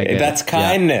get it. That's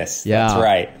kindness. Yeah. That's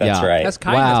right. That's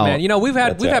kindness, man. We've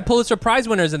had Pulitzer Prize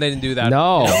winners and they didn't do that.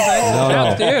 No. Shout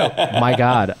out to you. My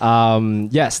God.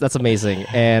 Yes, that's amazing.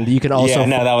 And you can also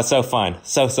that was so fun.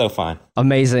 So fun.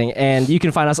 Amazing. And you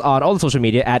can find us on all the social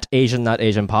media at Asian Not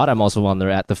Asian Pod. I'm also on there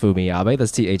at the Fumiabe.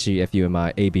 That's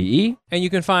TheFumiAbe. And you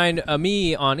can find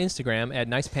me on Instagram at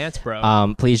Nice Pants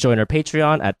Bro. Please join our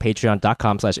Patreon at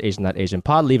patreon.com/Asian Not Asian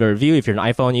Pod. Leave a review if you're an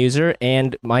iPhone user.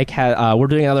 And Mike, we're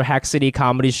doing another Hack City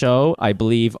comedy show, I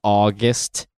believe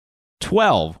August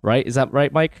 12, right? Is that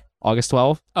right, Mike? August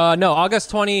 12? No,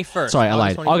 August 21st. Sorry, I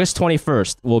lied. August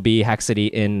 21st will be Hack City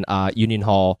in Union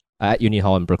Hall. at Uni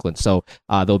Hall in Brooklyn. So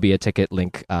there'll be a ticket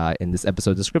link in this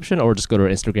episode description, or just go to our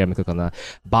Instagram and click on the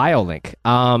bio link.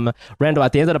 Randall,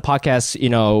 at the end of the podcast,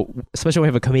 especially when we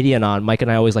have a comedian on, Mike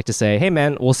and I always like to say, hey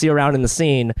man, we'll see you around in the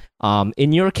scene.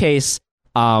 In your case,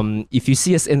 if you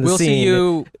see us in the we'll scene, see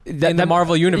you in the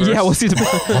Marvel universe. Yeah, we'll see.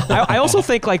 I also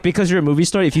think because you're a movie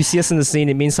star, if you see us in the scene,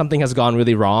 it means something has gone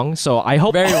really wrong. So I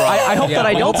hope, very wrong. I hope that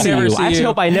I don't see you. I actually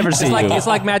hope I never see you. It's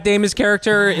like Matt Damon's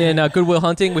character in Good Will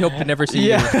Hunting. We hope to never see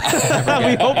you.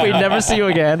 We hope we never see you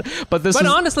again. But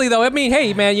honestly, though, I mean,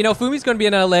 hey, man, Fumi's going to be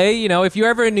in LA. If you're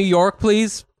ever in New York,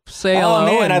 please say hello. Oh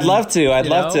man, I'd love to. I'd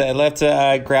love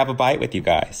to grab a bite with you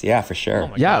guys. Yeah, for sure.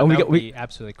 God, and we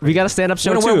absolutely crazy. We got a stand up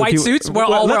show too. Wear white suits.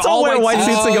 Let's all wear white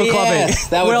suits and go clubbing.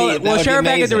 Yes, we'll share a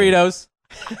bag of Doritos.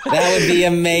 That would be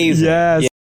amazing. Yes.